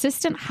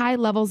persistent high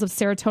levels of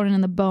serotonin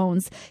in the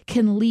bones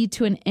can lead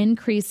to an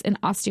increase in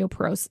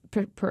osteoporosis.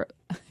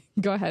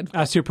 Go ahead.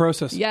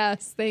 Osteoporosis.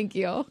 Yes, thank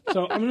you.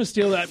 So I'm going to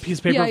steal that piece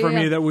of paper from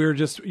you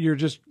that you're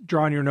just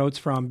drawing your notes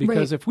from,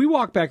 because Right. if we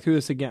walk back through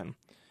this again,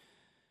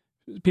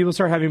 people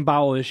start having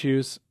bowel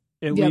issues.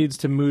 It Yep. leads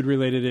to mood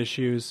related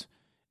issues.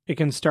 It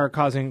can start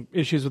causing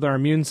issues with our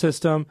immune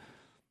system,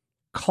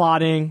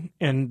 clotting,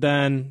 and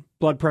then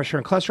blood pressure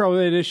and cholesterol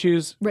related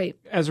issues. Right.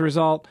 As a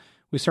result,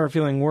 we start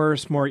feeling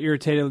worse, more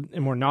irritated,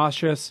 and more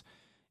nauseous.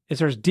 It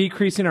starts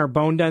decreasing our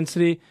bone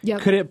density.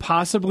 Yep. Could it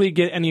possibly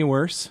get any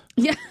worse?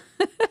 Yeah.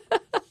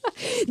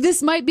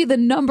 This might be the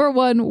number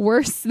one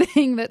worst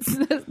thing that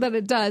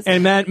it does.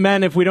 And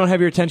men, if we don't have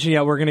your attention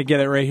yet, we're going to get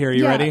it right here.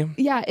 You ready?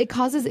 Yeah, it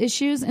causes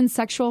issues in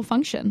sexual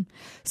function.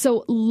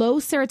 So low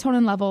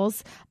serotonin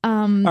levels.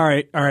 All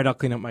right. I'll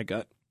clean up my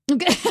gut.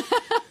 Okay.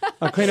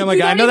 I'll clean up my You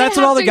gut. I don't know even that's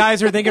what have all the to-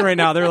 guys are thinking right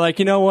now. They're like,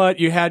 you know what?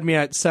 You had me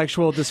at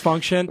sexual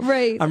dysfunction.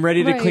 Right, I'm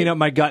ready to right. clean up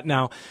my gut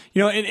now.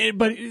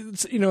 But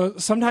it's,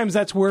 sometimes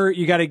that's where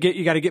you got to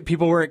get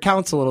people where it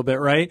counts a little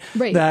bit, right?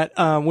 Right. That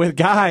with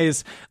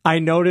guys, I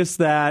notice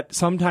that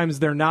sometimes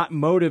they're not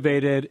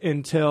motivated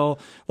until,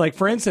 like,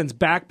 for instance,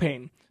 back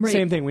pain. Right.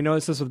 Same thing. We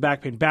notice this with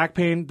back pain. Back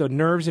pain, the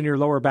nerves in your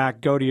lower back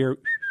go to your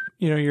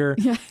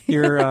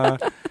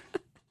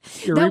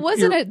That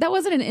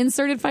wasn't an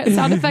inserted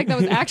sound effect. That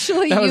was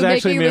actually That was you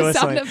actually making me the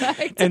sound whistling.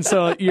 effect. And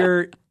so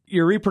your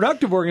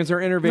reproductive organs are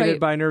innervated Right.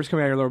 by nerves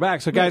coming out of your lower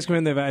back. So guys come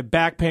in, they've had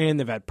back pain,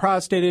 they've had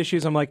prostate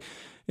issues. I'm like,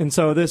 and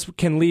so this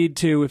can lead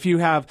to, if you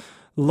have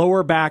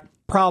lower back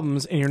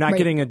problems and you're not Right.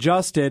 getting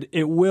adjusted,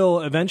 it will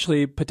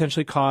eventually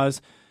potentially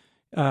cause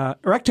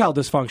erectile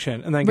dysfunction.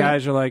 And then Right.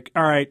 guys are like,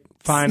 all right,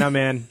 fine, I'm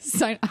in.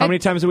 Sign- How many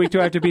times a week do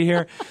I have to be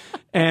here?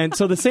 And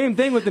so the same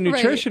thing with the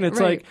nutrition. It's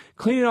right. like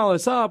cleaning all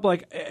this up.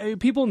 Like,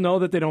 people know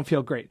that they don't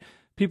feel great.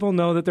 People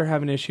know that they're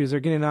having issues. They're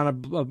getting on a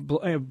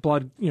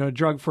blood,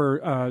 drug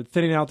for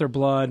thinning out their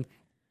blood.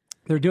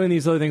 They're doing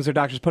these other things their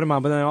doctors put them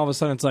on, but then all of a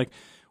sudden it's like,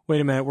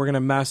 wait a minute, we're going to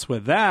mess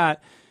with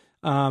that.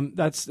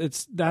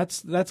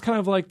 That's kind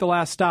of like the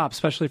last stop,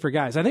 especially for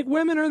guys. I think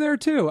women are there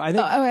too. I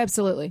think Oh,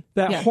 absolutely.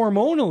 that Yeah.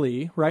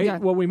 hormonally, right? Yeah.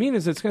 What we mean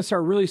is it's going to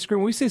start really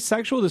screwing. When we say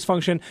sexual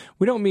dysfunction,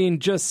 we don't mean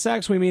just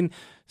sex. We mean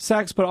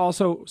sex, but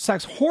also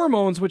sex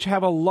hormones, which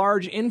have a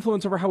large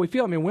influence over how we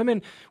feel. I mean,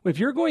 women, if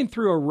you're going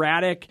through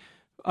erratic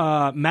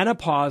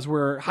menopause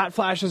where hot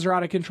flashes are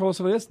out of control,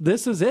 so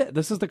this is it.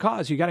 This is the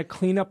cause. You got to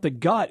clean up the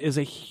gut is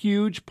a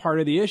huge part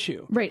of the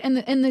issue. Right, and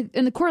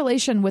the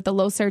correlation with the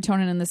low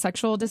serotonin and the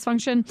sexual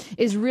dysfunction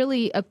is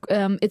really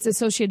it's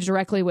associated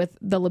directly with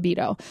the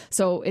libido.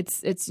 So it's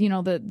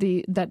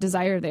that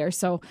desire there.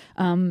 So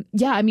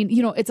I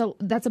mean,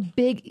 that's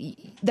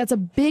a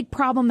big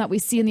problem that we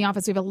see in the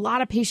office. We have a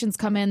lot of patients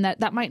come in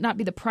that might not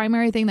be the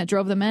primary thing that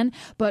drove them in,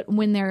 but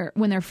when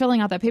they're filling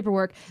out that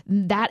paperwork,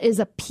 that is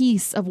a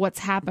piece of what's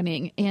happening.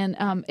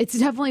 And it's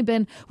definitely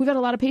been, we've had a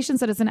lot of patients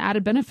that it's an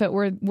added benefit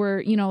where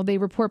they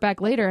report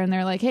back later and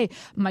they're like, hey,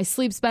 my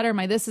sleep's better,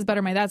 my this is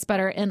better, my that's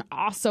better. And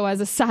also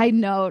as a side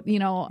note,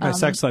 My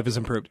sex life is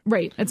improved.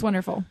 right. It's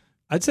wonderful.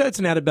 I'd say it's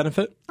an added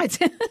benefit. I If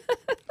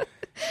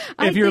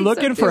you're think so,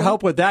 looking for too.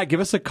 help with that, give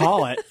us a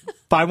call at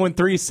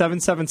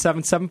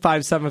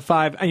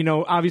 513-777-7575. And,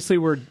 obviously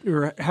we're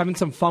having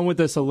some fun with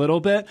this a little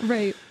bit.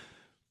 Right.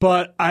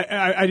 But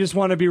I just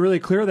want to be really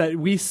clear that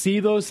we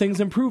see those things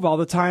improve all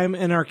the time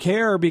in our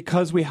care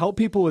because we help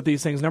people with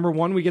these things. Number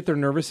one, we get their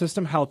nervous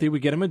system healthy. We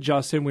get them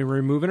adjusted. We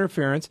remove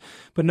interference.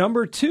 But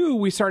number two,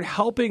 we start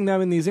helping them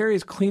in these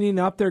areas, cleaning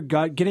up their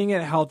gut, getting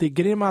it healthy,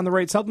 getting them on the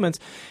right supplements,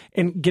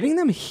 and getting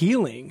them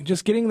healing,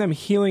 just getting them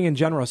healing in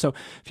general. So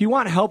if you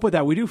want help with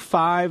that, we do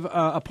 5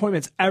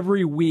 appointments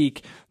every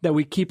week that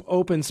we keep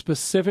open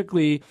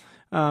specifically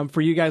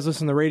for you guys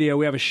listening to the radio.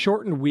 We have a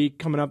shortened week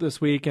coming up this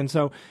week. And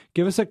so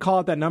give us a call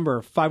at that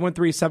number,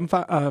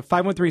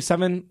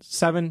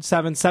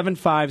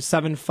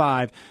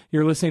 513-777-7575.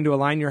 You're listening to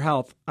Align Your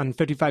Health on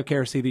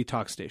 55KRC, the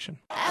talk station.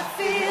 I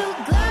feel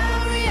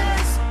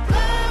glorious,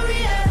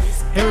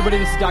 glorious. Hey, everybody,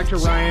 this is Dr.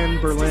 Ryan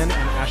Berlin and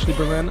Ashley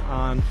Berlin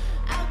on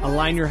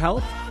Align Your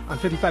Health on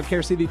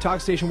 55KRC, the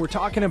talk station. We're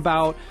talking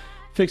about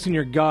fixing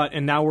your gut,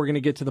 and now we're going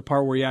to get to the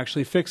part where you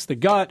actually fix the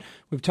gut.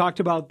 We've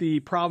talked about the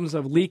problems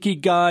of leaky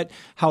gut,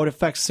 how it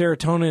affects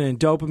serotonin and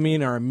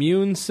dopamine, our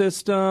immune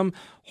system,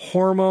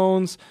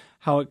 hormones,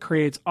 how it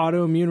creates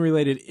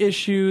autoimmune-related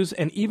issues,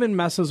 and even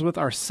messes with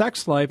our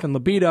sex life and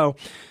libido.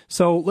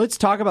 So let's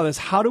talk about this.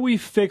 How do we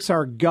fix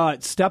our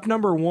gut? Step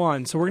number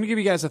 1. So we're going to give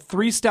you guys a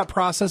 3-step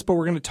process, but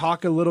we're going to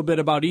talk a little bit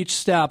about each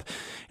step.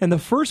 And the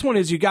first one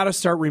is you got to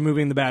start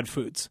removing the bad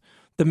foods,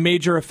 the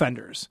major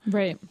offenders.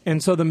 Right.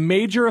 And so the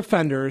major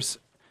offenders,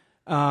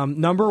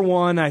 number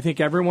 1, I think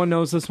everyone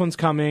knows this one's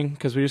coming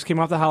because we just came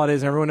off the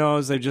holidays and everyone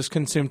knows they just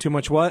consumed too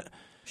much what?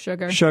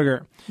 Sugar.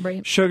 Sugar.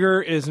 Right. Sugar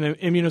is an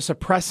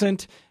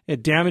immunosuppressant.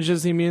 It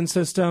damages the immune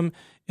system.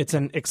 It's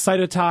an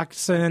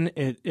excitotoxin.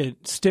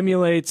 It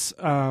stimulates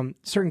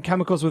certain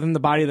chemicals within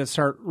the body that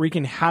start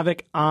wreaking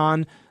havoc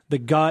on the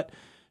gut.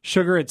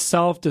 Sugar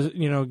itself,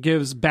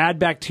 gives bad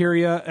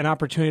bacteria an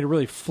opportunity to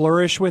really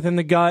flourish within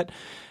the gut.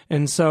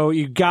 And so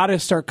you got to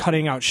start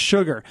cutting out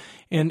sugar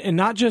and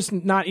not just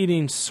not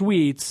eating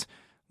sweets.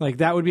 Like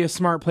that would be a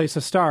smart place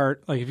to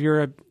start. Like if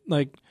you're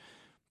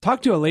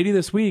talk to a lady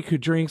this week who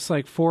drinks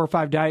like 4 or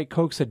 5 Diet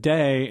Cokes a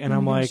day. And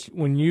I'm like,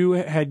 when you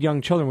had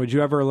young children, would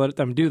you ever let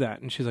them do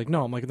that? And she's like,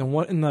 no. I'm like, then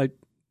what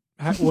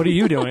are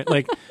you doing?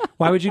 Like,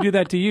 why would you do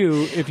that to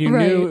you if you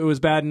knew it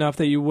was bad enough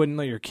that you wouldn't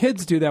let your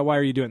kids do that? Why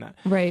are you doing that?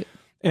 Right.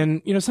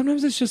 And,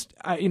 sometimes it's just,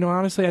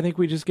 honestly, I think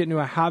we just get into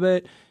a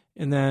habit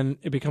and then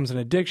it becomes an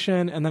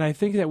addiction. And then I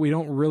think that we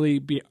don't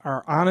really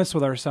are honest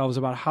with ourselves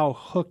about how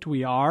hooked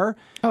we are.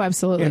 Oh,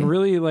 absolutely. And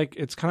really,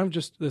 it's kind of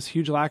just this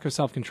huge lack of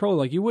self-control.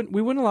 Like we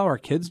wouldn't allow our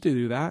kids to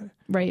do that.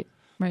 Right.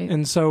 Right.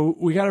 And so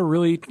we got to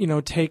really,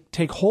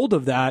 take hold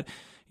of that.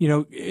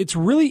 It's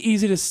really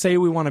easy to say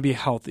we want to be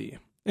healthy.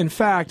 In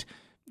fact,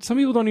 some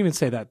people don't even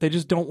say that. They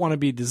just don't want to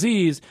be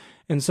diseased.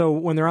 And so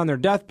when they're on their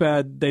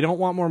deathbed, they don't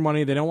want more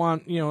money. They don't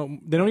want, they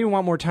don't even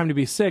want more time to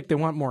be sick. They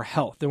want more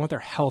health. They want their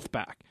health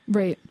back.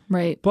 Right.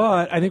 Right.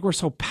 But I think we're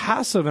so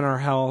passive in our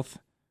health.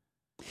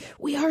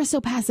 We are so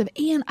passive.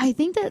 And I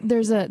think that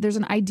there's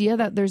an idea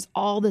that there's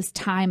all this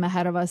time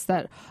ahead of us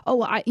that,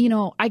 I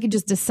could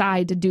just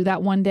decide to do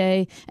that one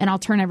day and I'll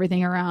turn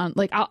everything around.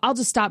 Like I'll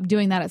just stop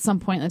doing that at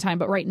some point in the time.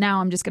 But right now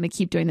I'm just going to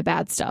keep doing the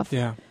bad stuff.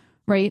 Yeah.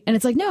 Right. And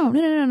it's like,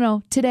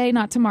 no. Today,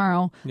 not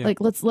tomorrow. Yeah.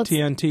 Like let's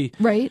TNT.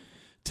 Right.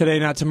 Today,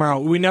 not tomorrow.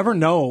 We never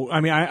know. I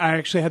mean, I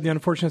actually had the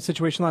unfortunate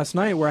situation last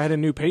night where I had a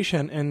new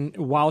patient, and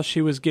while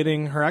she was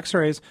getting her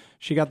x-rays,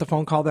 she got the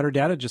phone call that her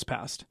dad had just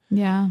passed.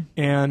 Yeah.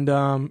 And,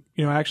 I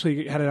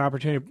actually had an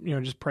opportunity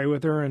to, just pray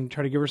with her and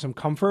try to give her some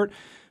comfort.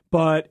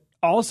 But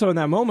also in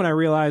that moment, I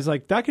realized,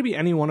 that could be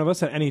any one of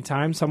us at any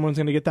time. Someone's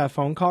going to get that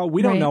phone call.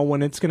 We don't know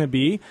when it's going to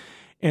be.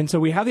 And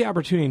so we have the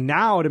opportunity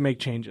now to make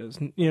changes,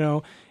 Yeah.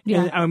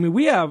 And I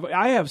mean,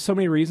 I have so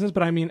many reasons,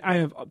 but I mean, I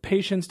have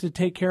patients to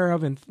take care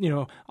of and,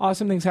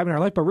 awesome things happen in our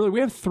life. But really, we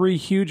have 3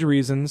 huge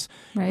reasons,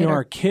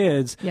 our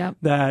kids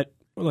that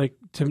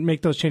to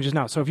make those changes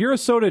now. So if you're a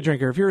soda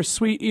drinker, if you're a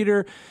sweet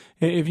eater,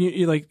 if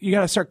you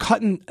got to start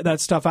cutting that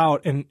stuff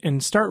out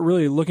and start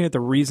really looking at the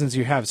reasons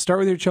you have. Start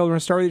with your children,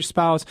 start with your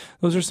spouse.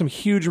 Those are some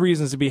huge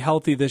reasons to be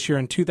healthy this year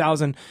in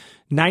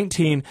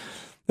 2019.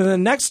 Then the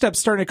next step is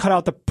starting to cut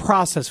out the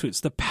processed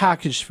foods, the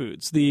packaged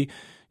foods, the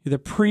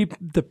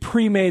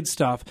pre-made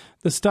stuff,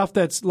 the stuff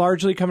that's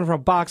largely coming from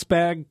a box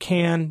bag,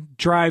 can,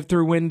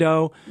 drive-through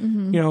window.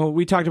 Mm-hmm.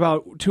 We talked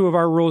about 2 of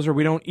our rules are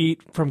we don't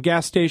eat from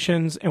gas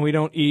stations and we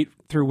don't eat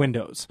through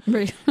windows.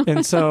 Right.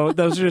 And so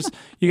those are just,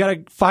 you got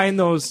to find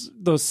those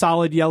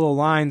solid yellow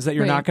lines that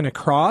you're not going to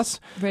cross.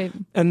 Right.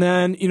 And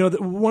then,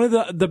 one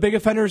of the big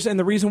offenders and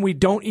the reason we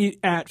don't eat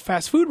at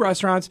fast food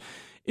restaurants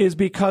is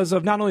because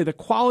of not only the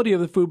quality of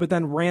the food, but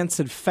then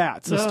rancid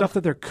fats, the stuff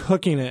that they're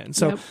cooking it in.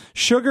 So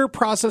sugar,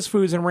 processed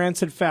foods, and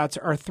rancid fats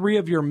are 3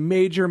 of your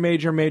major,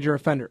 major, major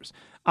offenders.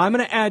 I'm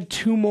going to add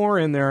 2 more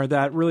in there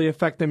that really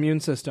affect the immune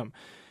system.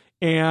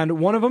 And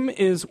one of them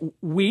is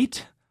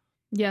wheat.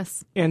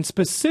 Yes. And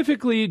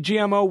specifically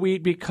GMO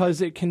wheat because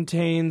it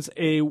contains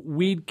a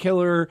weed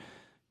killer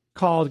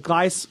called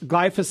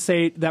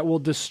glyphosate that will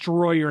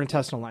destroy your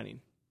intestinal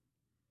lining.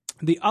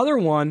 The other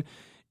one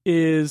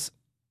is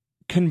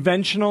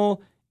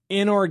conventional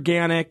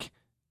inorganic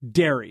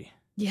dairy.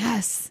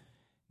 Yes.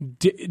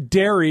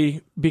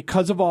 Dairy,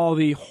 because of all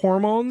the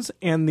hormones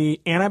and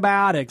the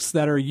antibiotics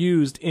that are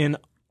used in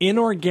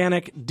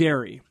inorganic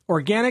dairy.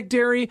 Organic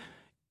dairy,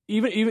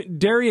 even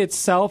dairy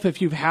itself,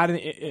 if you've had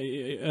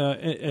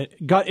a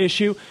gut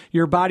issue,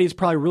 your body is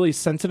probably really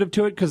sensitive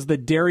to it because the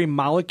dairy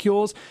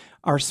molecules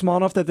are small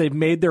enough that they've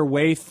made their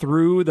way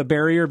through the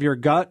barrier of your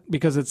gut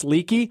because it's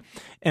leaky.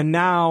 And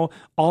now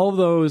all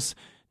those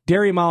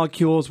dairy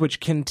molecules, which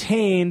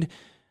contained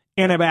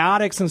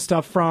antibiotics and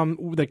stuff from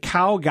the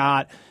cow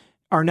got,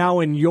 are now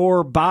in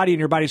your body, and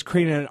your body's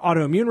creating an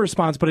autoimmune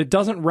response, but it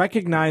doesn't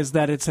recognize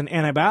that it's an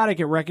antibiotic.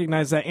 It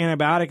recognizes that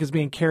antibiotic is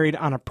being carried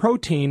on a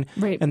protein,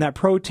 Right. and that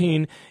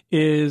protein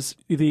is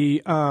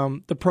the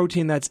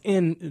protein that's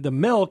in the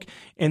milk,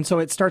 and so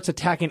it starts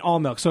attacking all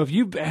milk. So if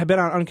you have been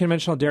on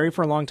unconventional dairy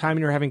for a long time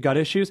and you're having gut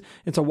issues,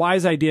 it's a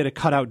wise idea to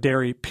cut out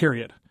dairy,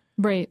 period.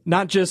 Right.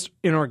 Not just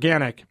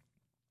inorganic,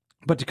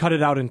 but to cut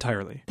it out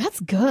entirely. That's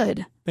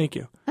good. Thank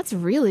you. That's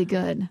really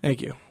good.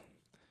 Thank you.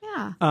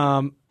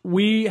 Yeah.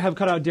 We have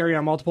cut out dairy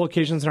on multiple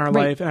occasions in our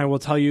Right. life, and I will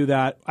tell you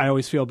that I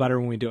always feel better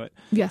when we do it.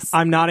 Yes.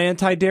 I'm not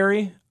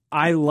anti-dairy.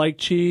 I like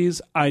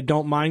cheese. I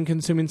don't mind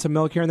consuming some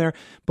milk here and there,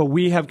 but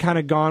we have kind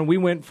of gone, we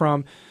went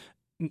from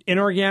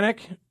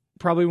inorganic,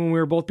 probably when we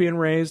were both being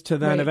raised, to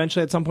then Right.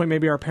 eventually at some point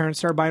maybe our parents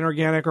started buying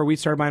organic or we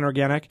started buying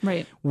organic.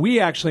 Right.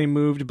 We actually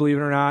moved, believe it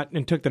or not,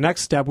 and took the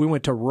next step. We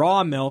went to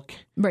raw milk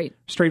Right.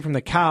 straight from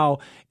the cow,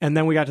 and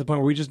then we got to the point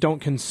where we just don't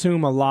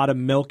consume a lot of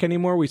milk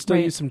anymore. We still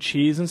Right. use some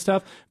cheese and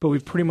stuff, but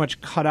we've pretty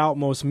much cut out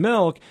most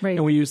milk, Right.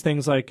 and we use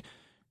things like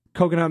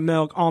coconut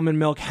milk, almond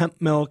milk, hemp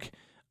milk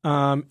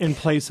in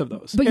place of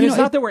those. But and you it's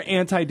know, not that we're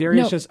anti-dairy,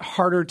 No. it's just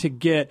harder to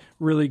get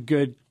really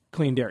good,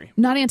 clean dairy.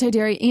 Not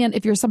anti-dairy, and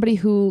if you're somebody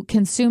who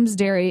consumes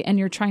dairy and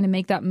you're trying to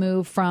make that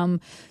move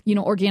from,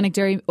 organic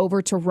dairy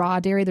over to raw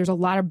dairy, there's a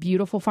lot of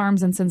beautiful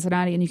farms in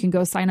Cincinnati, and you can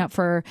go sign up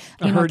for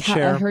A herd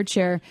share. a herd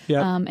share,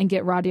 Yep. and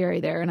get raw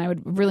dairy there. And I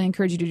would really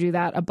encourage you to do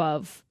that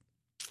above,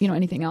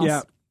 anything else.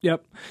 Yeah.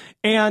 Yep.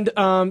 And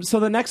so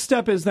the next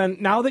step is then,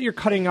 now that you're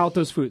cutting out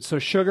those foods, so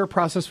sugar,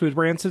 processed foods,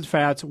 rancid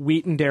fats,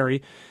 wheat, and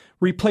dairy,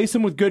 replace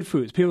them with good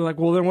foods. People are like,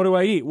 well, then what do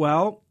I eat?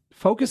 Well,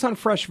 focus on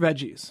fresh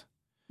veggies.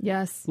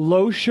 Yes.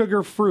 Low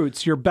sugar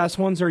fruits. Your best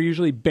ones are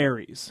usually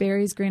berries.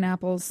 Berries, green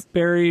apples.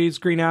 Berries,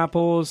 green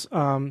apples.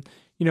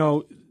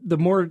 The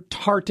more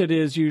tart it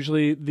is,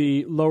 usually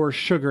the lower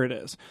sugar it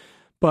is.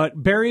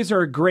 But berries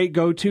are a great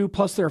go-to.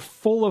 Plus, they're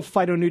full of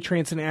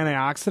phytonutrients and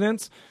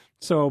antioxidants.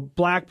 So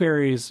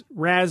blackberries,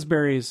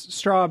 raspberries,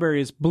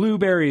 strawberries,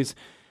 blueberries,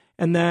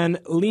 and then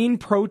lean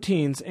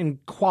proteins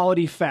and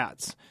quality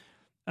fats.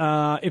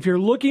 If you're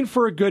looking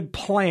for a good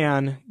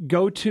plan,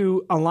 go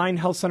to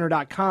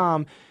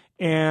alignhealthcenter.com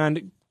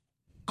and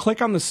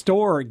click on the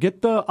store.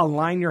 Get the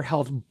Align Your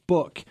Health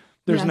book.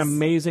 There's an Yes.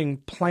 amazing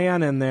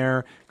plan in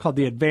there called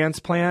the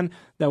Advanced Plan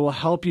that will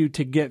help you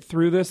to get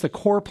through this. The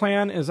Core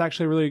Plan is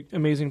actually a really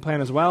amazing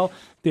plan as well.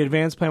 The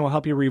Advanced Plan will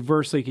help you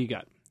reverse leaky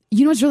gut.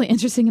 You know what's really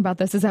interesting about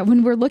this is that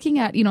when we're looking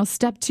at,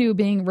 step 2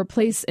 being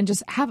replace and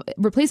just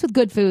replace with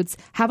good foods,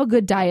 have a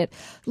good diet.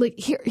 Like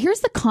here's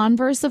the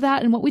converse of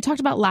that. And what we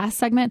talked about last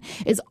segment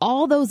is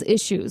all those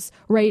issues,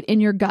 right, in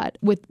your gut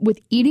with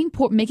eating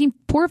poor, making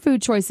poor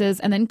food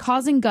choices and then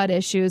causing gut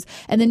issues.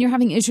 And then you're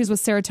having issues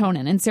with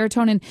serotonin. And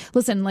serotonin,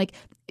 listen, like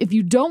if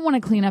you don't want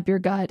to clean up your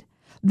gut,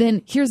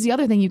 then here's the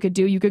other thing you could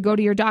do. You could go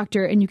to your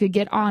doctor and you could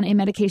get on a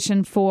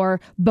medication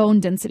for bone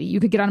density. You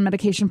could get on a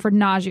medication for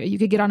nausea. You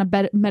could get on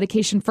a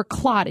medication for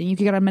clotting. You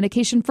could get on a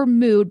medication for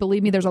mood.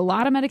 Believe me, there's a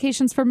lot of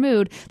medications for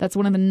mood. That's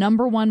one of the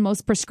number one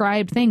most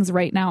prescribed things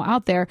right now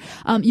out there.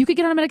 You could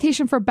get on a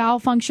medication for bowel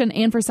function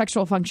and for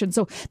sexual function.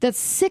 So that's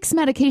 6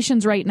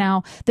 medications right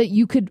now that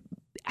you could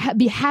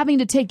be having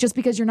to take just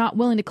because you're not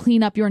willing to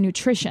clean up your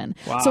nutrition.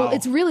 Wow. So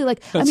it's really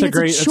like, That's it's a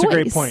that's a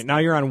great choice. point. Now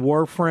you're on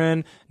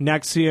warfarin,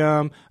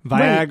 Nexium,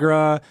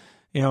 Viagra,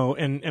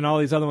 and all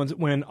these other ones,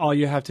 when all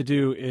you have to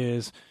do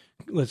is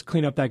let's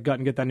clean up that gut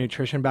and get that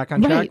nutrition back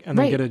on Right, track and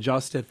then right. get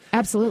adjusted.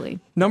 Absolutely.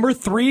 Number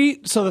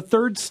 3, so the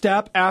third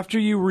step after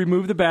you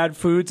remove the bad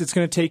foods, it's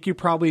going to take you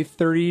probably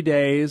 30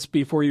 days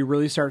before you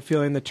really start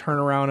feeling the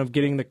turnaround of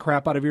getting the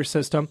crap out of your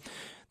system.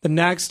 The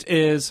next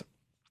is,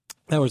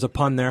 that was a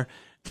pun there.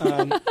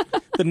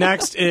 The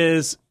next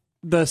is,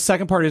 the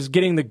second part is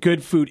getting the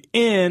good food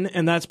in,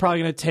 and that's probably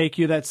going to take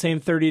you that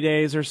same 30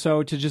 days or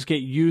so to just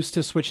get used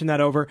to switching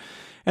that over.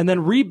 And then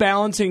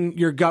rebalancing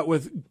your gut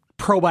with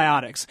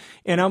probiotics.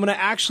 And I'm going to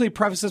actually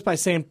preface this by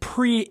saying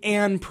pre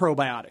and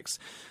probiotics.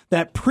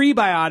 that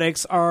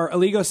prebiotics are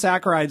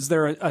oligosaccharides.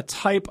 They're a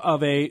type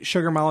of a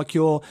sugar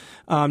molecule,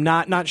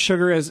 not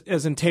sugar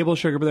as in table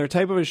sugar, but they're a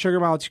type of a sugar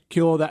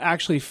molecule that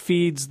actually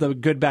feeds the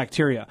good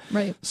bacteria.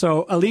 Right.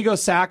 So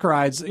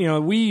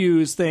oligosaccharides, we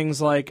use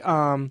things like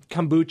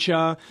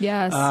kombucha,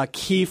 Yes.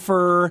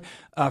 kefir,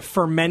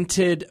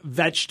 fermented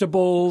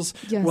vegetables.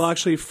 Yes. We'll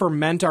actually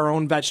ferment our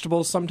own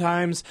vegetables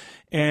sometimes.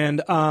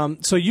 And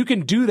so you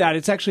can do that.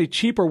 It's actually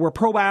cheaper, where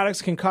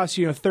probiotics can cost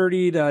you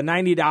 $30 to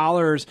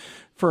 $90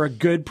 for a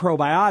good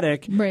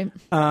probiotic. Right.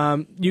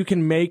 You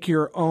can make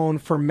your own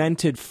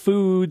fermented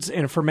foods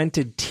and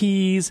fermented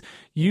teas,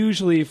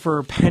 usually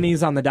for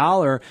pennies on the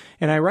dollar.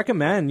 And I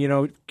recommend,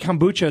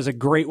 kombucha is a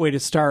great way to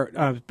start,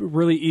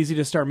 really easy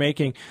to start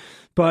making.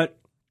 But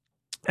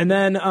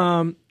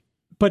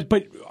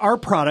our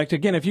product,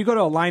 again, if you go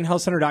to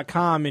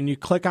AlignHealthCenter.com and you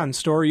click on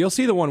store, you'll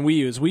see the one we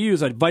use. We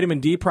use a vitamin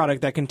D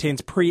product that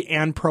contains pre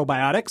and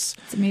probiotics.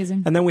 It's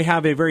amazing. And then we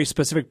have a very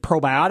specific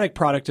probiotic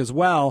product as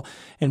well.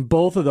 And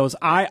both of those,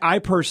 I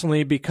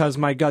personally, because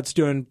my gut's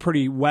doing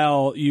pretty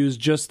well, use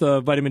just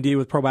the vitamin D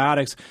with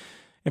probiotics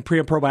and pre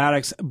and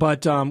probiotics.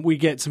 But we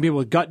get some people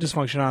with gut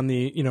dysfunction on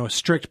the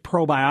strict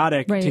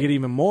probiotic Right. to get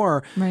even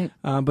more. Right.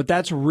 But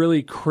that's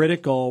really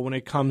critical when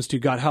it comes to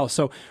gut health.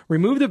 So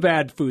remove the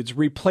bad foods,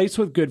 replace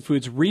with good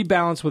foods,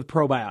 rebalance with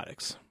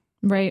probiotics.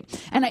 Right.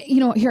 And,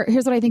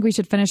 here's what I think we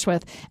should finish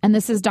with. And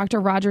this is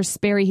Dr. Roger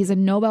Sperry. He's a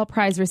Nobel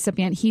Prize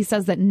recipient. He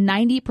says that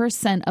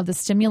 90% of the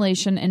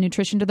stimulation and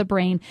nutrition to the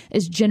brain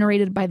is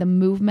generated by the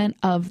movement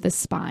of the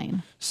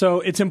spine. So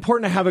it's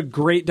important to have a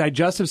great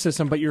digestive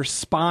system, but your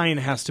spine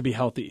has to be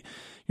healthy.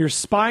 Your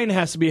spine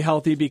has to be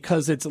healthy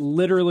because it's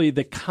literally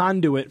the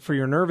conduit for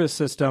your nervous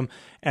system,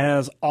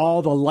 as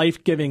all the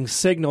life-giving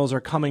signals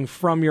are coming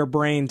from your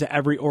brain to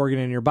every organ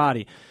in your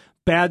body.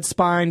 Bad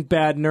spine,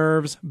 bad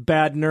nerves,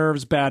 bad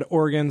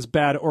organs,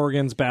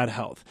 bad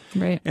health.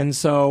 Right. And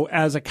so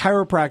as a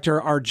chiropractor,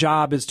 our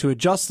job is to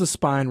adjust the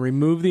spine,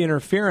 remove the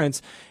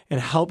interference, and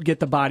help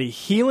get the body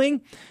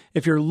healing.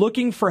 If you're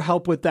looking for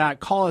help with that,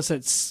 call us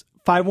at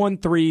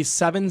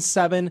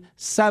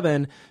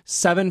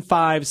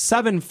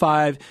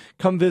 513-777-7575.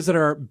 Come visit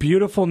our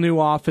beautiful new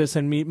office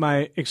and meet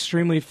my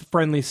extremely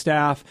friendly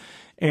staff.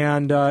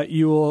 And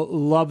you will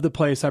love the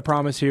place, I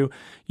promise you.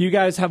 You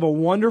guys have a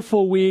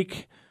wonderful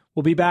week.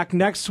 We'll be back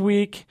next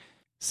week.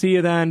 See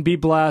you then. Be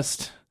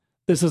blessed.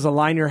 This is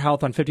Align Your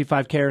Health on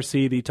 55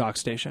 KRC, the talk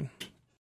station.